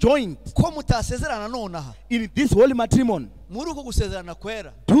lawful joined ko mutasezerana nonaha in this holy matrimony, muri uko gusezerana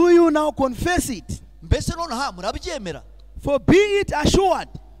kwera, do you now confess it? mbese nonaha murabyemera? For be it assured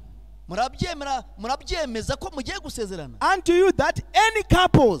murabyemeza ko mugiye gusezerana unto you that any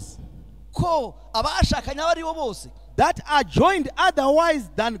couples ko abashakanye abari bo bose that are joined otherwise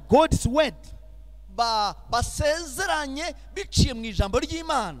than God's word basezeranye biciye mu ijambo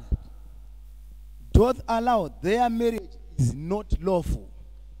ry'Imana doth allow their marriage is not lawful.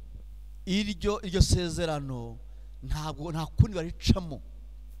 iryo sezerano nta kundi baricamo.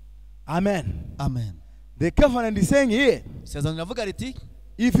 Amen. Amen. The covenant is saying here, Sezerano riravuga riti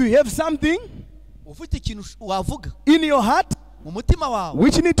if you have something ufite ikintu wavuga in your heart mu mutima wawe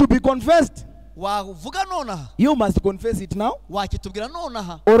which need to be confessed, wavuga nonaha you must confess it now, wakitubwira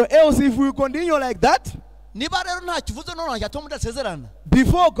nonaha. or else if we continue like that, Niba rero nta kivuze nonaha cyatuma mudasezerana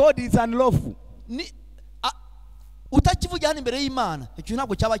before God it's unlawful. utakivugira hano imbere y'Imana icyo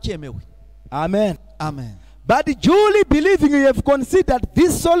ntabwo cyaba cyemewe. Amen. Amen. But duly believing you have considered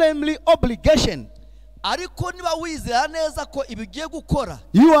this solemnly obligation, ariko niba wizera neza ko ibi ugiye gukora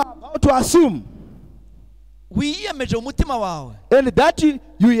you are about to assume, wiyemeje mu mutima wawe, and that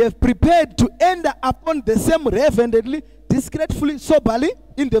you have prepared to enter upon the same reverently, discreetly, soberly,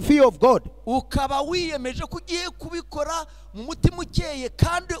 in the fear of God. ukaba wiyemeje ko ugiye kubikora mu mutima ukeye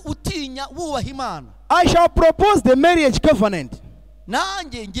kandi utinya wubaha Imana. I shall propose the marriage covenant.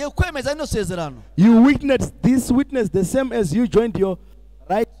 Nanjye ngiye kwemeza ino sezerano. You witness the same as you joined your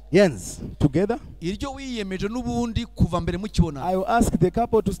right hands together. Iryo wiyemeje n'ubundi kuva mbere mukibona. I will ask the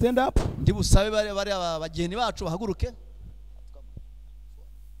couple to stand up. Ndi busabe bari abageni bacu bahaguruke.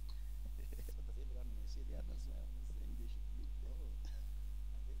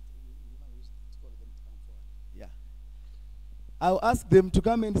 Yeah. I will ask them to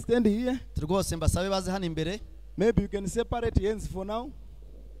come and stand here. Rwose mbasabe baze hano imbere. Maybe you can separate hands for now.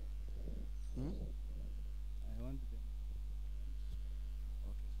 I want them.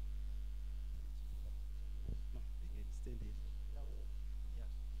 Okay. No, they can stand here. Yeah.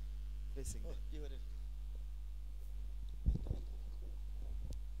 Facing them.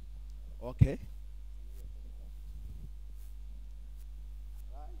 Okay.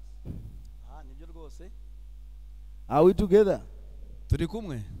 Nibyo rwose. Are we together? Turi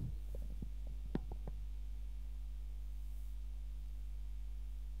kumwe.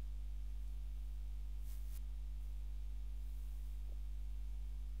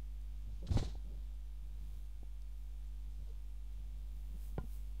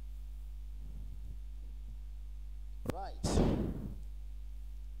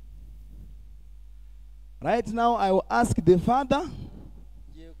 Right now, I will ask the father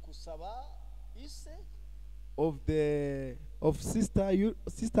of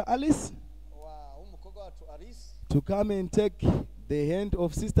Sister Alice to come and take the hand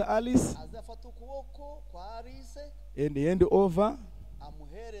of Sister Alice and hand over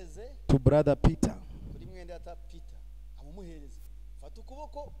to Brother Peter.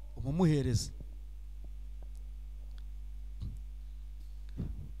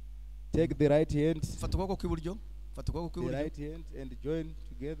 Take the right hand. The right hand and join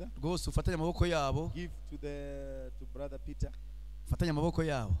together. Give to Brother Peter.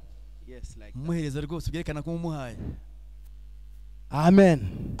 Yes, like that.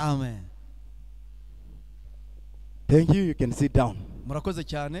 Amen. Amen. Thank you. You can sit down. murakoze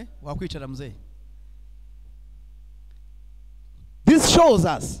cyane wakwicara mzee. This shows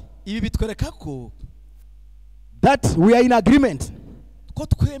us Ibi bitwereka ko that we are in agreement.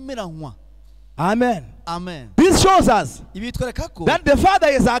 twemeranywa. Amen. Amen. This shows us Ibi bitwereka ko that the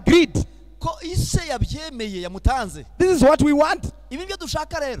Father has agreed. ko ise yabyemeye yamutanze. This is what we want. Ibi byo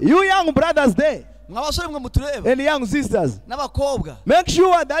dushaka rero. You young brothers there Mwabasore mwe mutureba and young sisters, n'abakobwa. make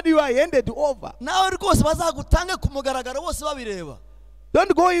sure that you are handed over. Nawe rwose bazagutange ku mugaragaro bose babireba.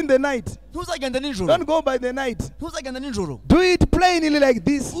 Don't go in the night. Ntuzagenda nijoro. Don't go by the night. Ntuzagenda nijoro. Do it plainly like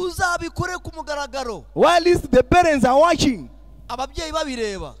this. Uzabikore ku mugaragaro. While the parents are watching. Ababyeyi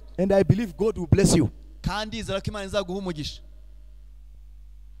babireba. And I believe God will bless you. Kandi izera ko Imana izaguha umugisha.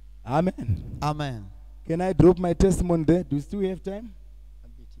 Amen. Amen. Can I drop my testimony there? Do you still have time?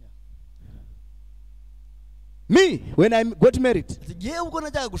 Me, when I got married, Yewe ubwo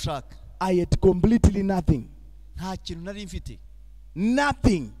najyaga gushaka I had completely nothing. nta kintu nari mfite.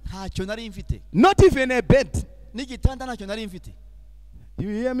 Nothing. Ntacyo nari mfite. Not even a bed. N'igitanda ntacyo nari mfite. Do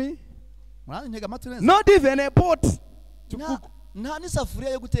you hear me? Murantega amatwi neza. Not even a pot to Nta- cook. nta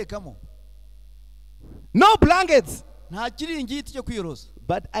n'isafuriya yo gutekamo. No blankets. Nta kiringiti cyo kwiyoroza.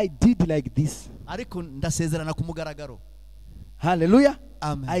 But I did like this. Ariko ndasezerana ku mugaragaro. Hallelujah.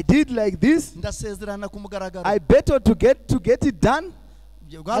 Amen. I did like this. Ndasezerana ku mugaragaro. I battled to get it done.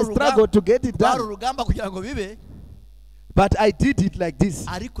 I struggled to get it Rwari done. urugamba kugira ngo bibe. But I did it like this.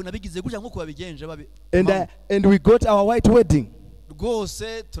 Ariko nabigize gutya nk'uko babigenje babi. And we got our white wedding.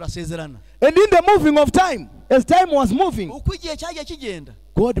 Rwose turasezerana. And in the moving of time, as time was moving, Uko igihe cyagiye kigenda.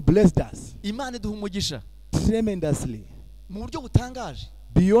 God blessed us Imana iduha umugisha. tremendously. Mu buryo butangaje.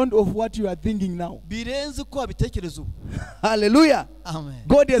 Beyond of what you are thinking now. Birenze uko wabitekereza ubu. Hallelujah. Amen.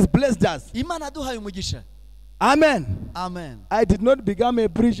 God has blessed us. Imana yaduhaye umugisha. Amen. Amen. I did not become a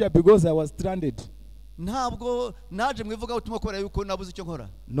preacher because I was stranded. Ntabwo naje mwivuga ubutumwa kubera yuko nabuze icyo nkora.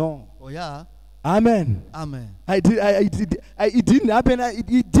 No. Oya. Amen. Amen. It didn't happen.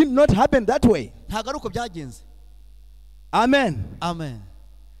 It did not happen that way. Ntabwo ari uko byagenze. Amen. Amen.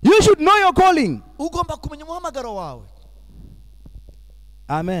 You should know your calling. Ugomba kumenya umuhamagaro wawe.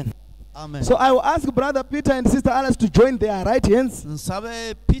 Amen. Amen. So I will ask Brother Peter and Sister Alice to join their right hands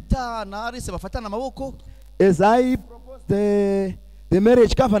Nsabe Peter na Alice bafatana amaboko as I propose the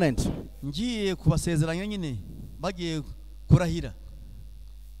marriage covenant. ngiye kubasezeranya nyine bagiye kurahira.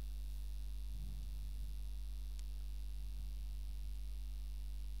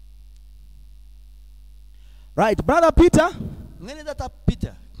 Right, Brother Peter, Mwene data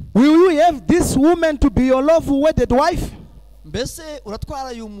Peter, will you have this woman to be your lawful wedded wife? mbese uratwara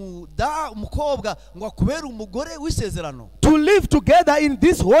uyu umukobwa ngo akubere umugore w'isezerano, To live together in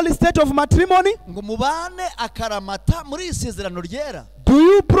this holy state of matrimony? ngo mubane akaramata muri isezerano ryera? Do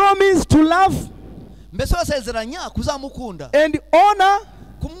you promise to love Mbese urasezeranya kuzamukunda, and honor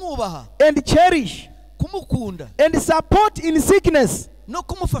kumwubaha, and cherish kumukunda and support in sickness no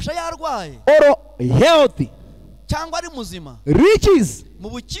kumufasha yarwaye or health, cyangwa ari muzima, riches mu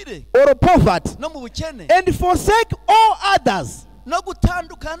bukire or poverty, no mu bukene, and forsake all others no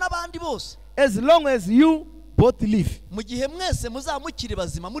gutandukana n'abandi bose as long as you both live? mu gihe mwese muzamukire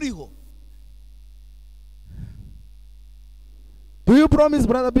bazima muriho? Do you promise,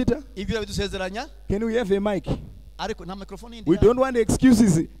 Brother Peter? Ibyo bidusezeranya. Can we have a mic? Ariko nta microphone indi. We don't want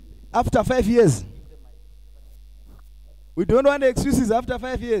excuses after 5 years. We don't want excuses after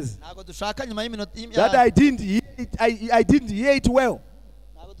 5 years. Ntabwo dushaka nyuma y'iminota That I didn't hear it, I didn't hear it well.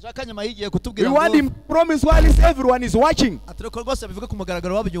 ntabwo dushaka nyuma y'igihe We kutubwira want him to promise while everyone is watching atureko rwose bivuga ku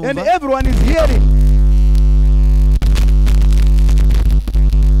mugaragaro and babyumva. everyone is hearing.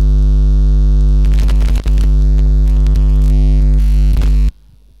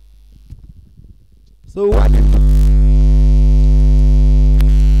 So what?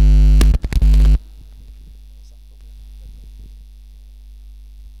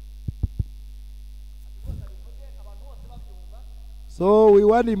 So we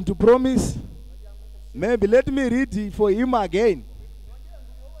want him to promise. Maybe let me read it for him again,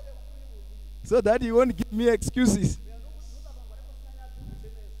 so that he won't give me excuses.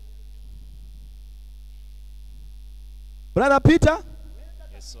 Brother Peter,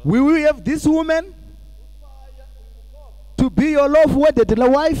 will we have this woman to be your love wedded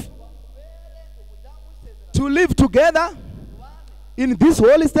wife, to live together in this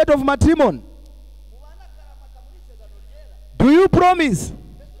holy state of matrimony? Do you promise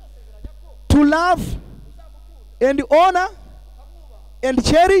to love and honor and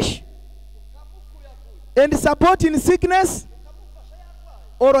cherish and support in sickness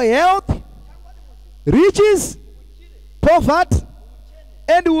or health, riches, poverty,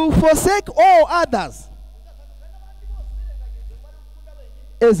 and will forsake all others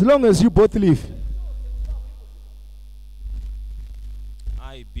as long as you both live.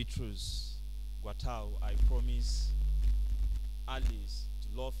 I, Beatrice Guatao, I promise Alice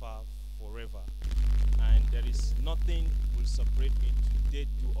to love her forever, and there is nothing will separate me to death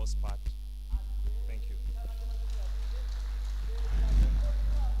do us part. Thank you.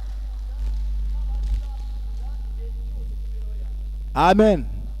 Amen.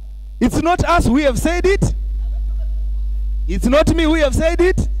 It's not us who have said it. It's not me who have said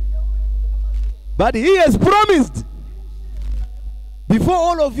it. But he has promised before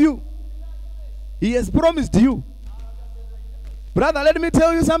all of you. He has promised you. Brother, let me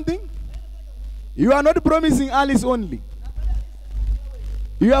tell you something. You are not promising Alice only.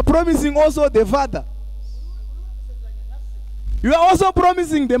 You are promising also the father. You are also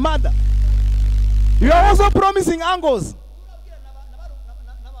promising the mother. You are also promising uncles.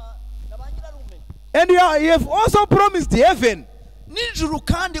 And you have also promised heaven. Nijuru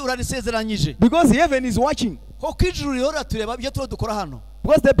kandi urarisezeranyije. Because heaven is watching. Kuko ijuru rihora tureba ibyo tuba dukora hano.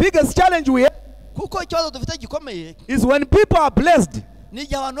 Because the biggest challenge we have Kuko ikibazo dufite gikomeye is when people are blessed. ni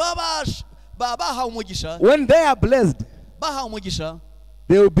igihe abantu bahawe umugisha. When they are blessed, Bahawe umugisha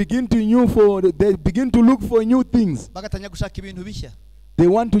they will begin to look for new things. bagatanya gushaka ibintu bishya. They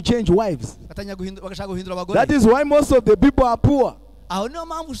want to change wives. Bagashaka guhindura abagore. That is why most of the people are poor. Aho niyo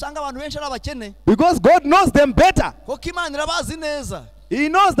mpamvu usanga abantu benshi ari abakene. Because God knows them better. Kuko Imana irabazi neza. He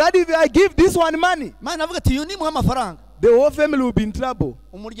knows that if I give this one money, Imana avuga ati uyu nimuha amafaranga. the whole family will be in trouble.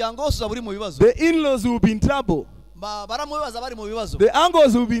 Umuryango wose uzaba uri mu bibazo. The in-laws will be in trouble. Baramubibaza bari mu bibazo. The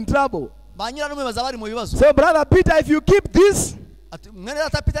uncles will be in trouble. Ba nyirarumibaza bari mu bibazo. So brother Peter, if you keep this, Ati mwene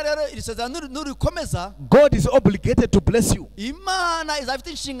data Peter rero iri sezerano nurikomeza God is obligated to bless you. Imana izafite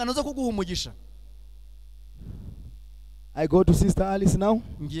inshingano zo kuguha umugisha. I go to Sister Alice now.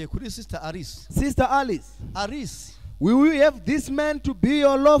 Ngiye kuri Sister Alice. Sister Alice, Alice, will you have this man to be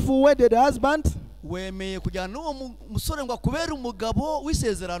your lawful wedded husband? wemeye kujyana n'uwo musore ngo akubere umugabo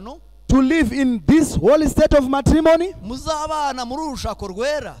w'isezerano? To live in this holy state of matrimony? Muzabana muri urushako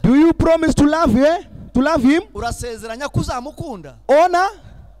rwera? Do you promise to love her? To love him? Urasezeranya ko uzamukunda, Honor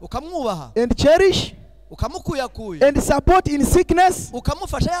ukamwubaha, and cherish ukamukuyakuya, and support in sickness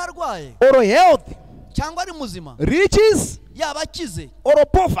ukamufasha yarwaye or health, cyangwa ari muzima, riches yaba akize or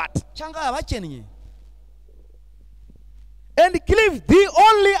poverty, cyangwa yaba akennye, and cleave thee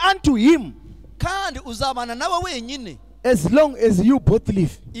only unto him, kandi uzabana nawe wenyine as long as you both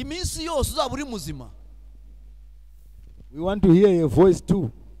live. iminsi yose uzaba uri muzima. We want to hear your voice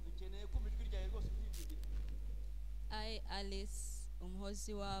too. I, Alice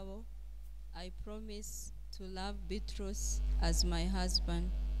Umhozi Wabo, I promise to love Beatrice as my husband.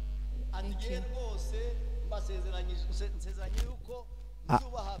 Thank you.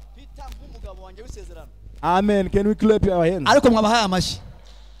 Amen. Can we clap our hands? Ariko mwabahaye amashyi.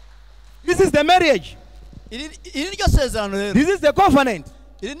 This is the marriage. Iri niryo sezerano rero. This is the covenant.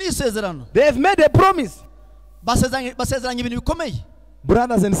 Iri ni isezerano. They have made a promise. Basezeranye ibintu bikomeye.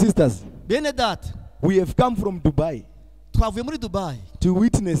 Brothers and sisters, Bene data, we have come from Dubai twavuye muri Dubai to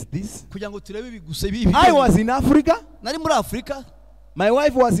witness this. kugira ngo turebe ibiguse bibi. I was in Africa. Nari muri Afrika. My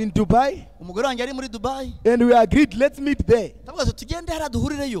wife was in Dubai. Umugore wanjye ari muri Dubai. And we agreed, let's meet there. Tavuga ati tugende hara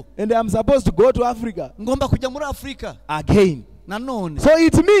duhurireyo. And I'm supposed to go to Africa Ngomba kujya muri Afrika. again. Nanone. So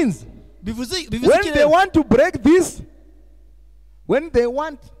it means Bivuze when they want to break this, when they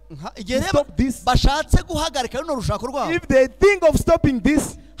want igihe to stop this, bashatse guhagarika runo rushako rwabo. if they think of stopping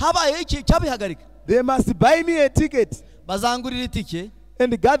this, Habaye iki cyabihagarika. they must buy me a ticket Bazangurira itike.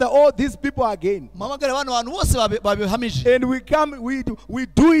 and gather all these people again. Mamagare bano bantu bose babihamije. And we come, we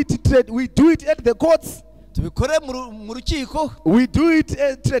do it at the courts. Tubikore mu rukiko. We do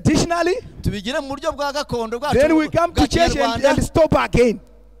it traditionally. Tubigire mu buryo bwa gakondo bwacu. Then we come to church and stop again.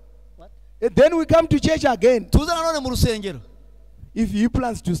 And then we come to church again. Tuza nanone mu rusengero. If he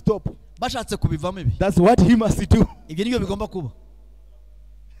plans to stop, Bashatse kubivamo ibi. that's what he must do. Ibyo nibyo bigomba kuba.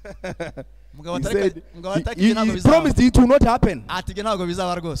 Mugabo He atareka said, mugabo atareka he ntabwo bizaba. promised it will not happen. Ati ibyo ntabwo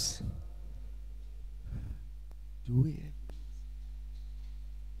bizaba rwose. Do we?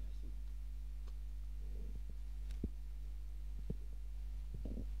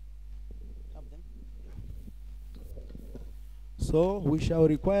 So we shall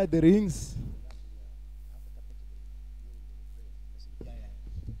require the rings.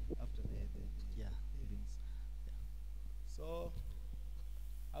 So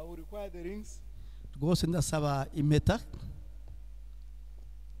I will require the rings. Rwose ndasaba impeta.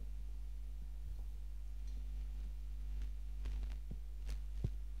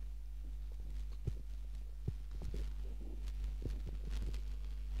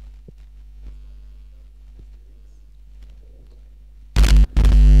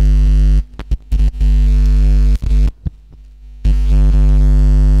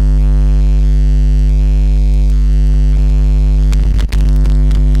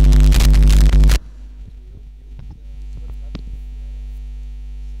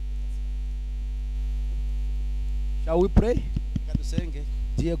 we pray? Reka dusenge.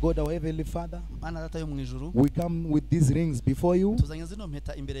 Dear God, our Heavenly Father, Mana data yo mu ijuru, we come with these rings before you, tuzanye zino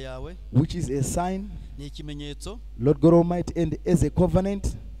mpeta imbere yawe, which is a sign, ni ikimenyetso Lord God Almighty, and as a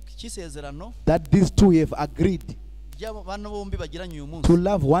covenant cy'isezerano that these two have agreed ry'abana bombi bagiranye uyu to munsi,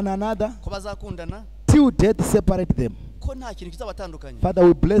 love one another ko bazakundana, till death separate them. ko nta kintu kizabatandukanya. Father,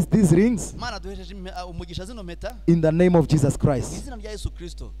 we bless these rings Mana duhesheje umugisha zino mpeta in the name of Jesus mu Christ. izina rya Yesu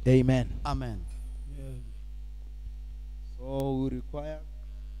Kristo. Amen. Amen. So we require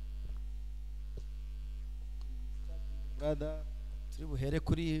brother, Turi buhere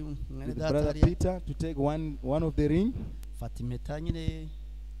kuri mwene data brother hariya. Peter to take one of the ring Fata impeta nyine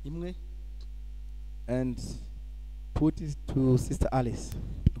imwe and put it to Sister Alice.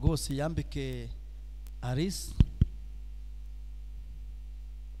 rwose yambike Alice.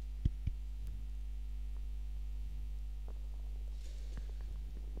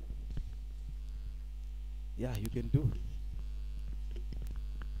 Yeah, you can do. In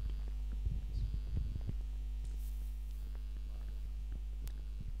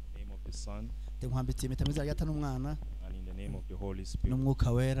the name of the Son Nkwambitse impeta mu izina rya Data n'Umwana and in the name of the Holy Spirit. n'Umwuka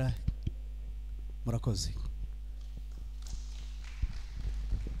Wera. Murakoze.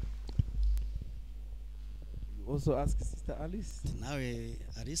 You also ask Sister Alice Nawe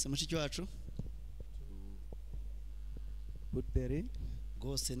Alice mushiki wacu, put the ring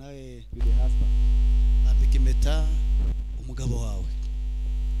rwose nawe with the husband. ambika impeta umugabo wawe.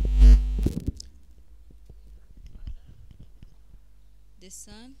 The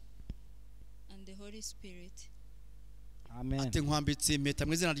Son and the Holy Spirit. Amen. Ati nkwambitse impeta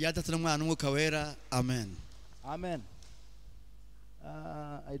mu izina rya Data n'Umwana n'Umwuka Wera. Amen. Amen.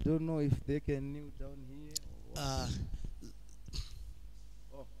 I don't know if they can kneel down here.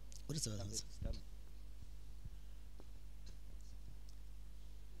 Or what. Uretse baraza. Stand.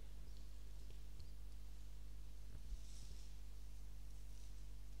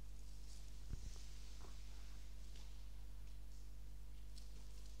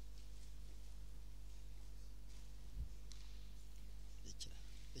 Rekera,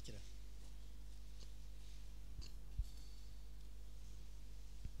 rekera.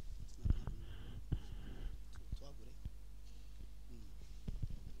 Twagure.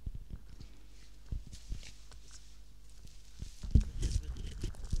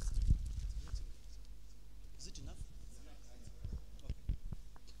 Is it enough? Okay.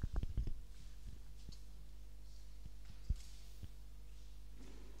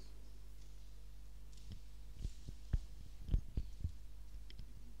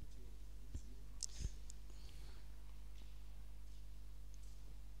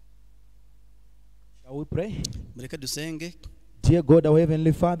 Shall we pray? Mureke dusenge. Dear God, our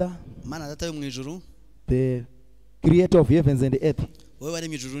Heavenly Father, Mana data yo mu ijuru, the creator of heavens and the earth, wowe wari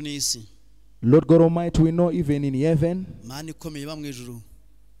mu ijuru n'isi. Lord God Almighty, we know even in heaven, Mana ikomeye ba mu ijuru,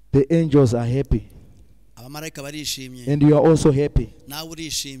 the angels are happy. abamarayika barishimye, And you are also happy. nawe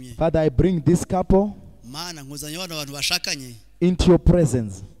urishimye. Father, I bring this couple Mana nkuzanye bano bantu bashakanye into your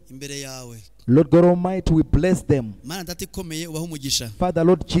presence. imbere yawe. Lord God Almighty, we bless them. Mana data ikomeye ubaho umugisha. Father,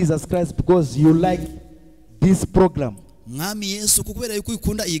 Lord Jesus Christ, because you like this program, Mwami Yesu kubera yuko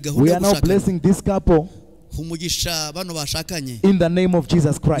ukunda iyi we gahunda yo are now gushakana. blessing this couple Umugisha bano bashakanye in the name of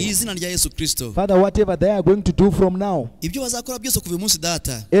Jesus mu Christ. izina rya Yesu Kristo. Father, whatever they are going to do from now, Ibyo bazakora byose kuva uyu munsi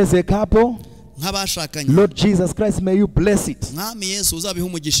data as a couple, nk'abashakanye. Lord Jesus Christ, may you bless it. Mwami Yesu uzabiha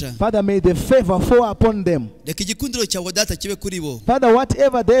umugisha. Father, may the favor fall upon them. Reka igikundiro cyawe data kibe kuri bo. Father,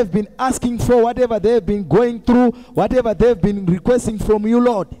 whatever they have been asking for, whatever they have been going through, whatever they have been requesting from you,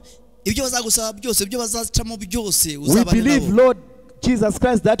 Lord, Ibyo bazagusaba byose, ibyo bazacamo byose we uzabane believe, nabo. Lord Jesus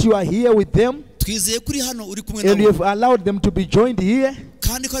Christ, that you are here with them Twizeye kuri hano uri kumwe and you nabo. have allowed them to be joined here.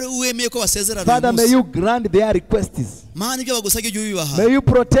 Kandi ko ari wemeye ko basezerana uyu Father, may munsi. you grant their requests. Mana ibyo bagusabye ujye ubibaha. May you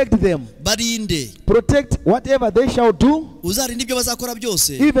protect them. Barinde. Protect whatever they shall do, Uzarinde ibyo bazakora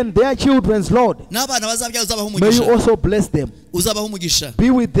byose. even their children's, Lord. N'abana bazabyara uzabaha May you umugisha. also bless them. Uzabaha umugisha.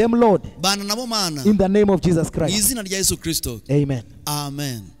 Be with them, Lord, Bana nabo mana. in the name of Jesus Mu Christ. izina rya Yesu Kristo. Amen.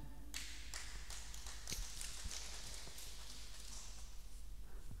 Amen.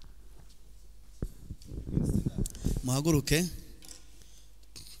 Muhaguruke.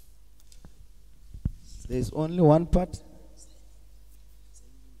 There is only one part.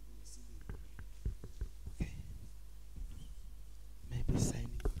 Okay. Maybe signing.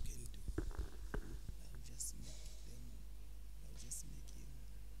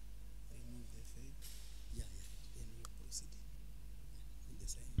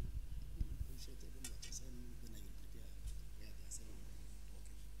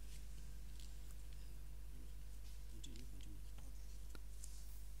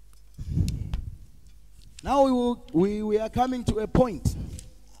 Now we are coming to a point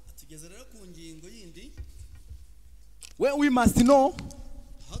tugeze rero ku ngingo yindi where we must know,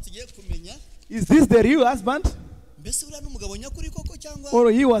 aho tugiye kumenya is this the real husband mbese uriya n'umugabo nyakuri koko cyangwa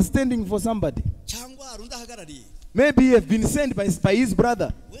or he was standing for somebody? cyangwa hari undi ahagarariye Maybe he has been sent by his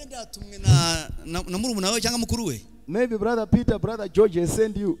brother. wenda yatumwe na murumuna we cyangwa mukuru we Maybe brother Peter, brother George has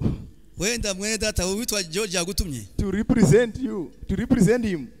sent you wenda mwene data witwa George yagutumye to represent you, to represent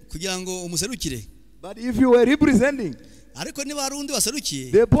him. kugira ngo umuserukire. But if you were representing, ariko niba hari undi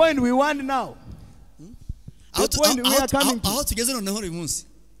waserukiye the point we want now, aho the point we are coming to, aho tugeze noneho uyu munsi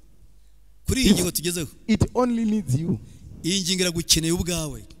kuri iyi ngingo tugezeho it only needs you. iyi ngingo iragukeneye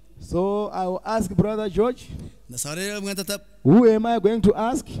ubwawe. So I will ask brother George, ndasaba rero mwene data who am I going to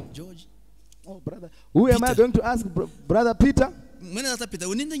ask? George Oh, brother. Who am I Peter. going to ask? Brother Peter? mwene data Peter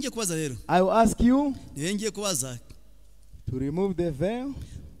uninde ngiye kubaza rero I will ask you niwe ngiye kubaza to remove the veil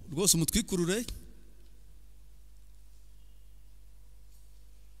rwose umutwikurure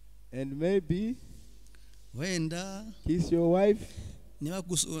and maybe wenda kiss your wife niba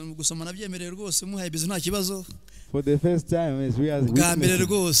gusoma nabyemerewe rwose muhaye bizu nta kibazo for the first time as we are bwa mbere witnessing.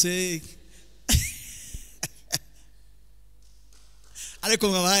 rwose ariko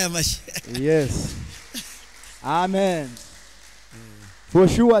mwabahaye amashyi. Yes. Amen. For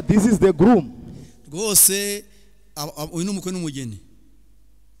sure, this is the groom. rwose uyu ni umukwe n'umugeni.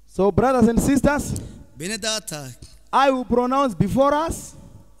 So, brothers and sisters, bene data I will pronounce before us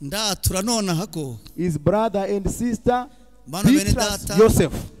ndatura nonaha ko is brother and sister bano bene Petrus data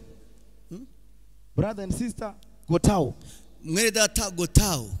Joseph. Brother and sister Gotau. mwene data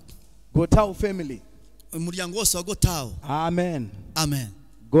Gotau, Gotau family. umuryango wose wa Gotau. Amen. Amen.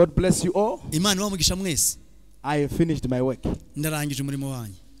 God bless you all. Imana ibamugisha mwese. I have finished my work. ndarangije umurimo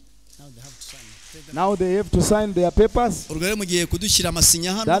wanyu. Now they have to sign their papers urwo rero mugiye kudushyira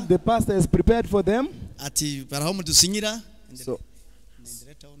amasinya hano that the pastor has prepared for them. ati baraho mudusinyira So,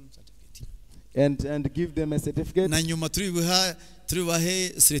 and give them a certificate. na nyuma turibahe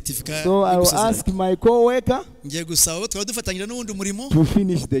certificate. So I will ask my co-worker ngiye gusaba abo twaba dufatanyije n'ubundi murimo to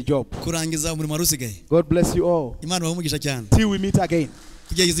finish the job. kurangiza umurimo wari usigaye. God bless you all. Imana ibamugisha cyane Till we meet again.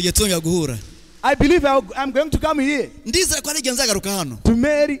 kugeza igihe tuzongera guhura. I believe I'm going to come here ndizera ko ari igihe nzagaruka hano to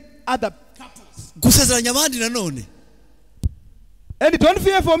marry other couples. gusezeranya abandi nanone. And don't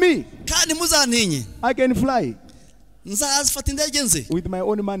fear for me. kandi muzantinye I can fly nzafata indege nze with my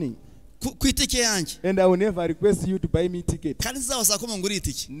own money. ku itike yanjye And I will never request you to buy me ticket. kandi nzabasaba ko mungura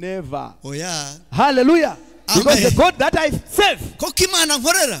itike. Never. oya Hallelujah. Because Amen. the God that I serve, koko imana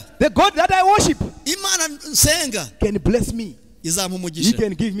nkorera, the God that I worship, imana nsenga can bless me. izamuha He umugisha.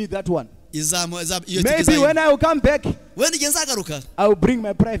 can give me that one. iyo tike Maybe when I will come back, wenda igihe nzagaruka I will bring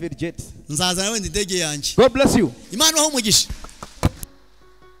my private jet. nzazana wenda indege yanjye. God bless you. Imana ibahe umugisha.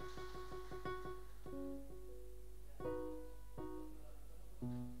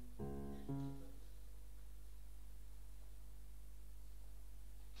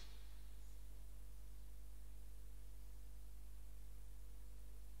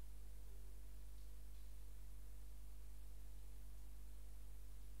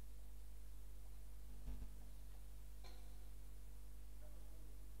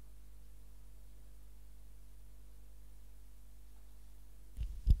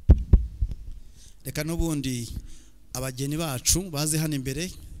 reka n'ubundi abageni bacu baze hano imbere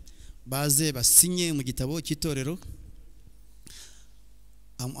baze basinye mu gitabo cy'itorero.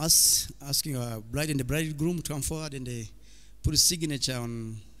 I'm asking our bride and the bridegroom to come forward and put a signature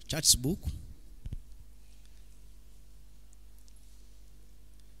on church's book.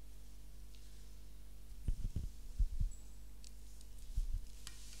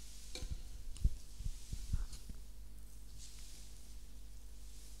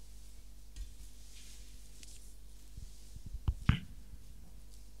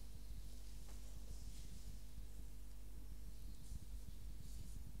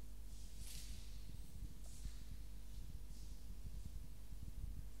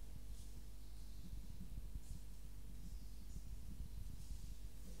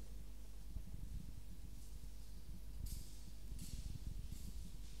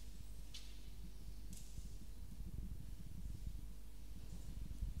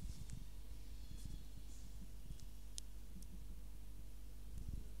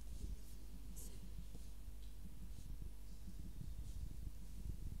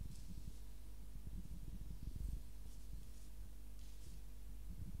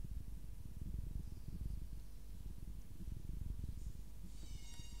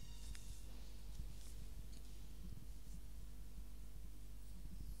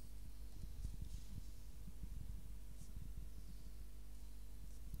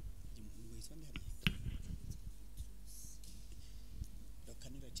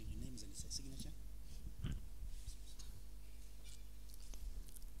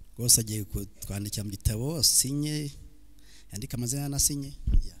 rwose agiye kutwandikira mu gitabo asinye yandika amazina y'anasinye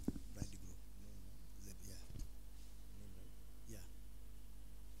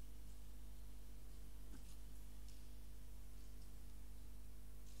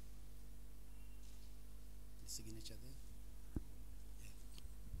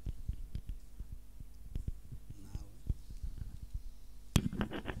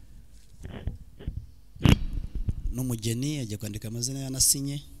n'umugeni agiye kwandika amazina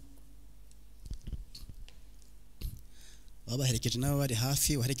y'anasinye babaherekeje nabo bari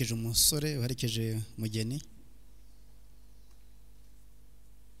hafi waherekeje umusore waherekeje umugeni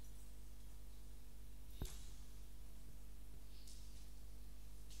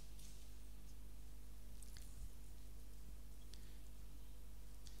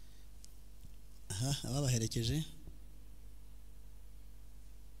ababaherekeje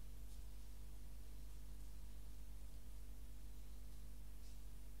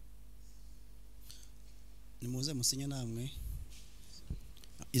nimuze musinya namwe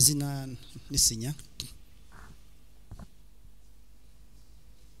izina nisinya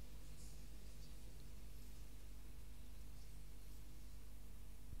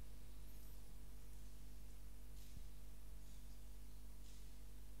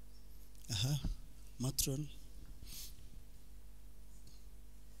matron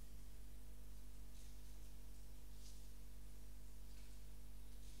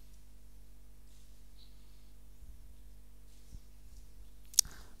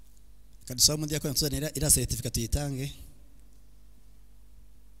kadusaba mu diakoni tuzanira ira certificate tuyitange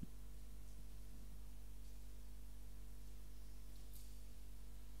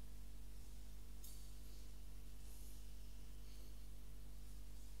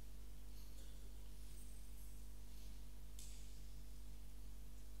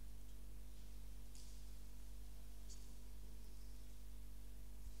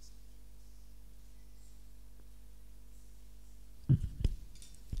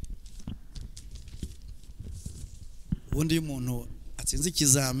ubundi iyo umuntu atsinze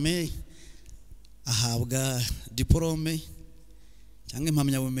ikizame ahabwa diplome cyangwa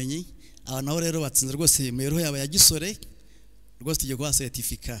impamyabumenyi aba nabo rero batsinze rwose imibereho yabo ya gisore rwose tugiye guha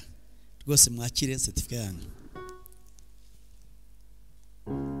certificate rwose mwakire certificate yanyu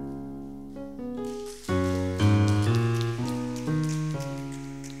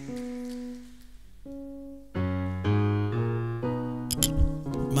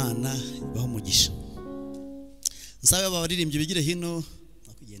Mana baho umugisha nsabe abaririmbyi bigire hino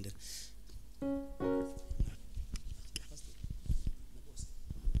nakugendera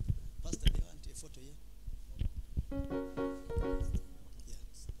pastor do you want a photo here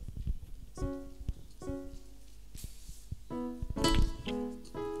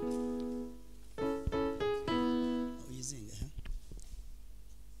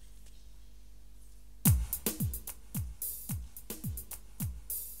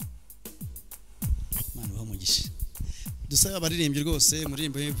dusaba abaririmbyi rwose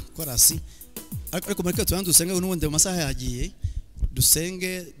muririmbo korasi ariko muri kwe dusenge n'ubundi mu masaha yagiye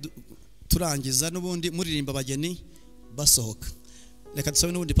dusenge turangiza n'ubundi muririmba abageni basohoka reka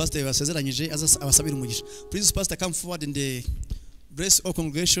dusabe n'ubundi pastor basezeranyije abasabira umugisha. Please pastor come forward in the bless all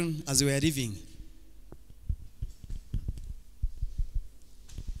congregation as we are leaving.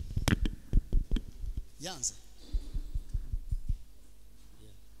 Yanze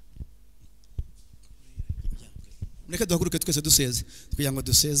reka duhaguruke twese duseze kugira ngo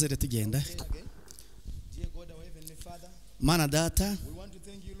dusezere tugenda. Mana data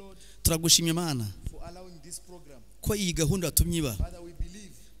turagushimye Mana ko iyi gahunda yatumye iba.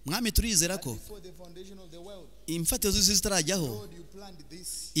 Mwami turizera ko imfatiro zose zitarajyaho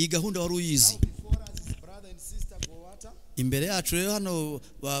iyi gahunda wari uyizi. Imbere yacu rero hano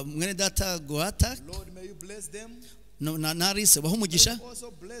mwene data Goata na Arise baho umugisha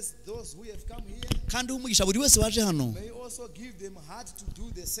kandi umugisha buri wese waje hano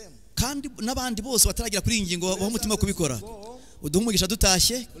kandi n'abandi bose bataragira kuri ingingo baho umutima kubikora. Uduha umugisha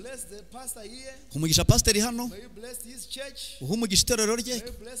dutashye, umugisha pastor hano, uha umugisha itorero rye,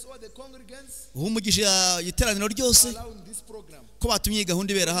 uha umugisha iteraniro ryose ko batumye iyi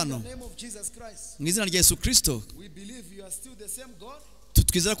gahunda ibera hano mu izina rya Yesu Kristo.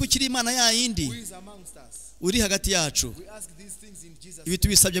 Twizera ko ukiri Imana ya yindi uri hagati yacu. Ibi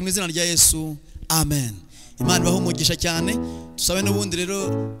tubisabye mu izina rya Yesu, amen. Imana baho umugisha cyane. Tusabe n'ubundi rero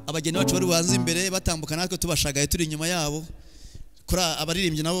abageni bacu bari banze imbere batambuka natwe tubashagaye turi inyuma yabo. Kuri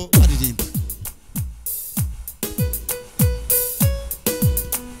abaririmbyi nabo baririmba.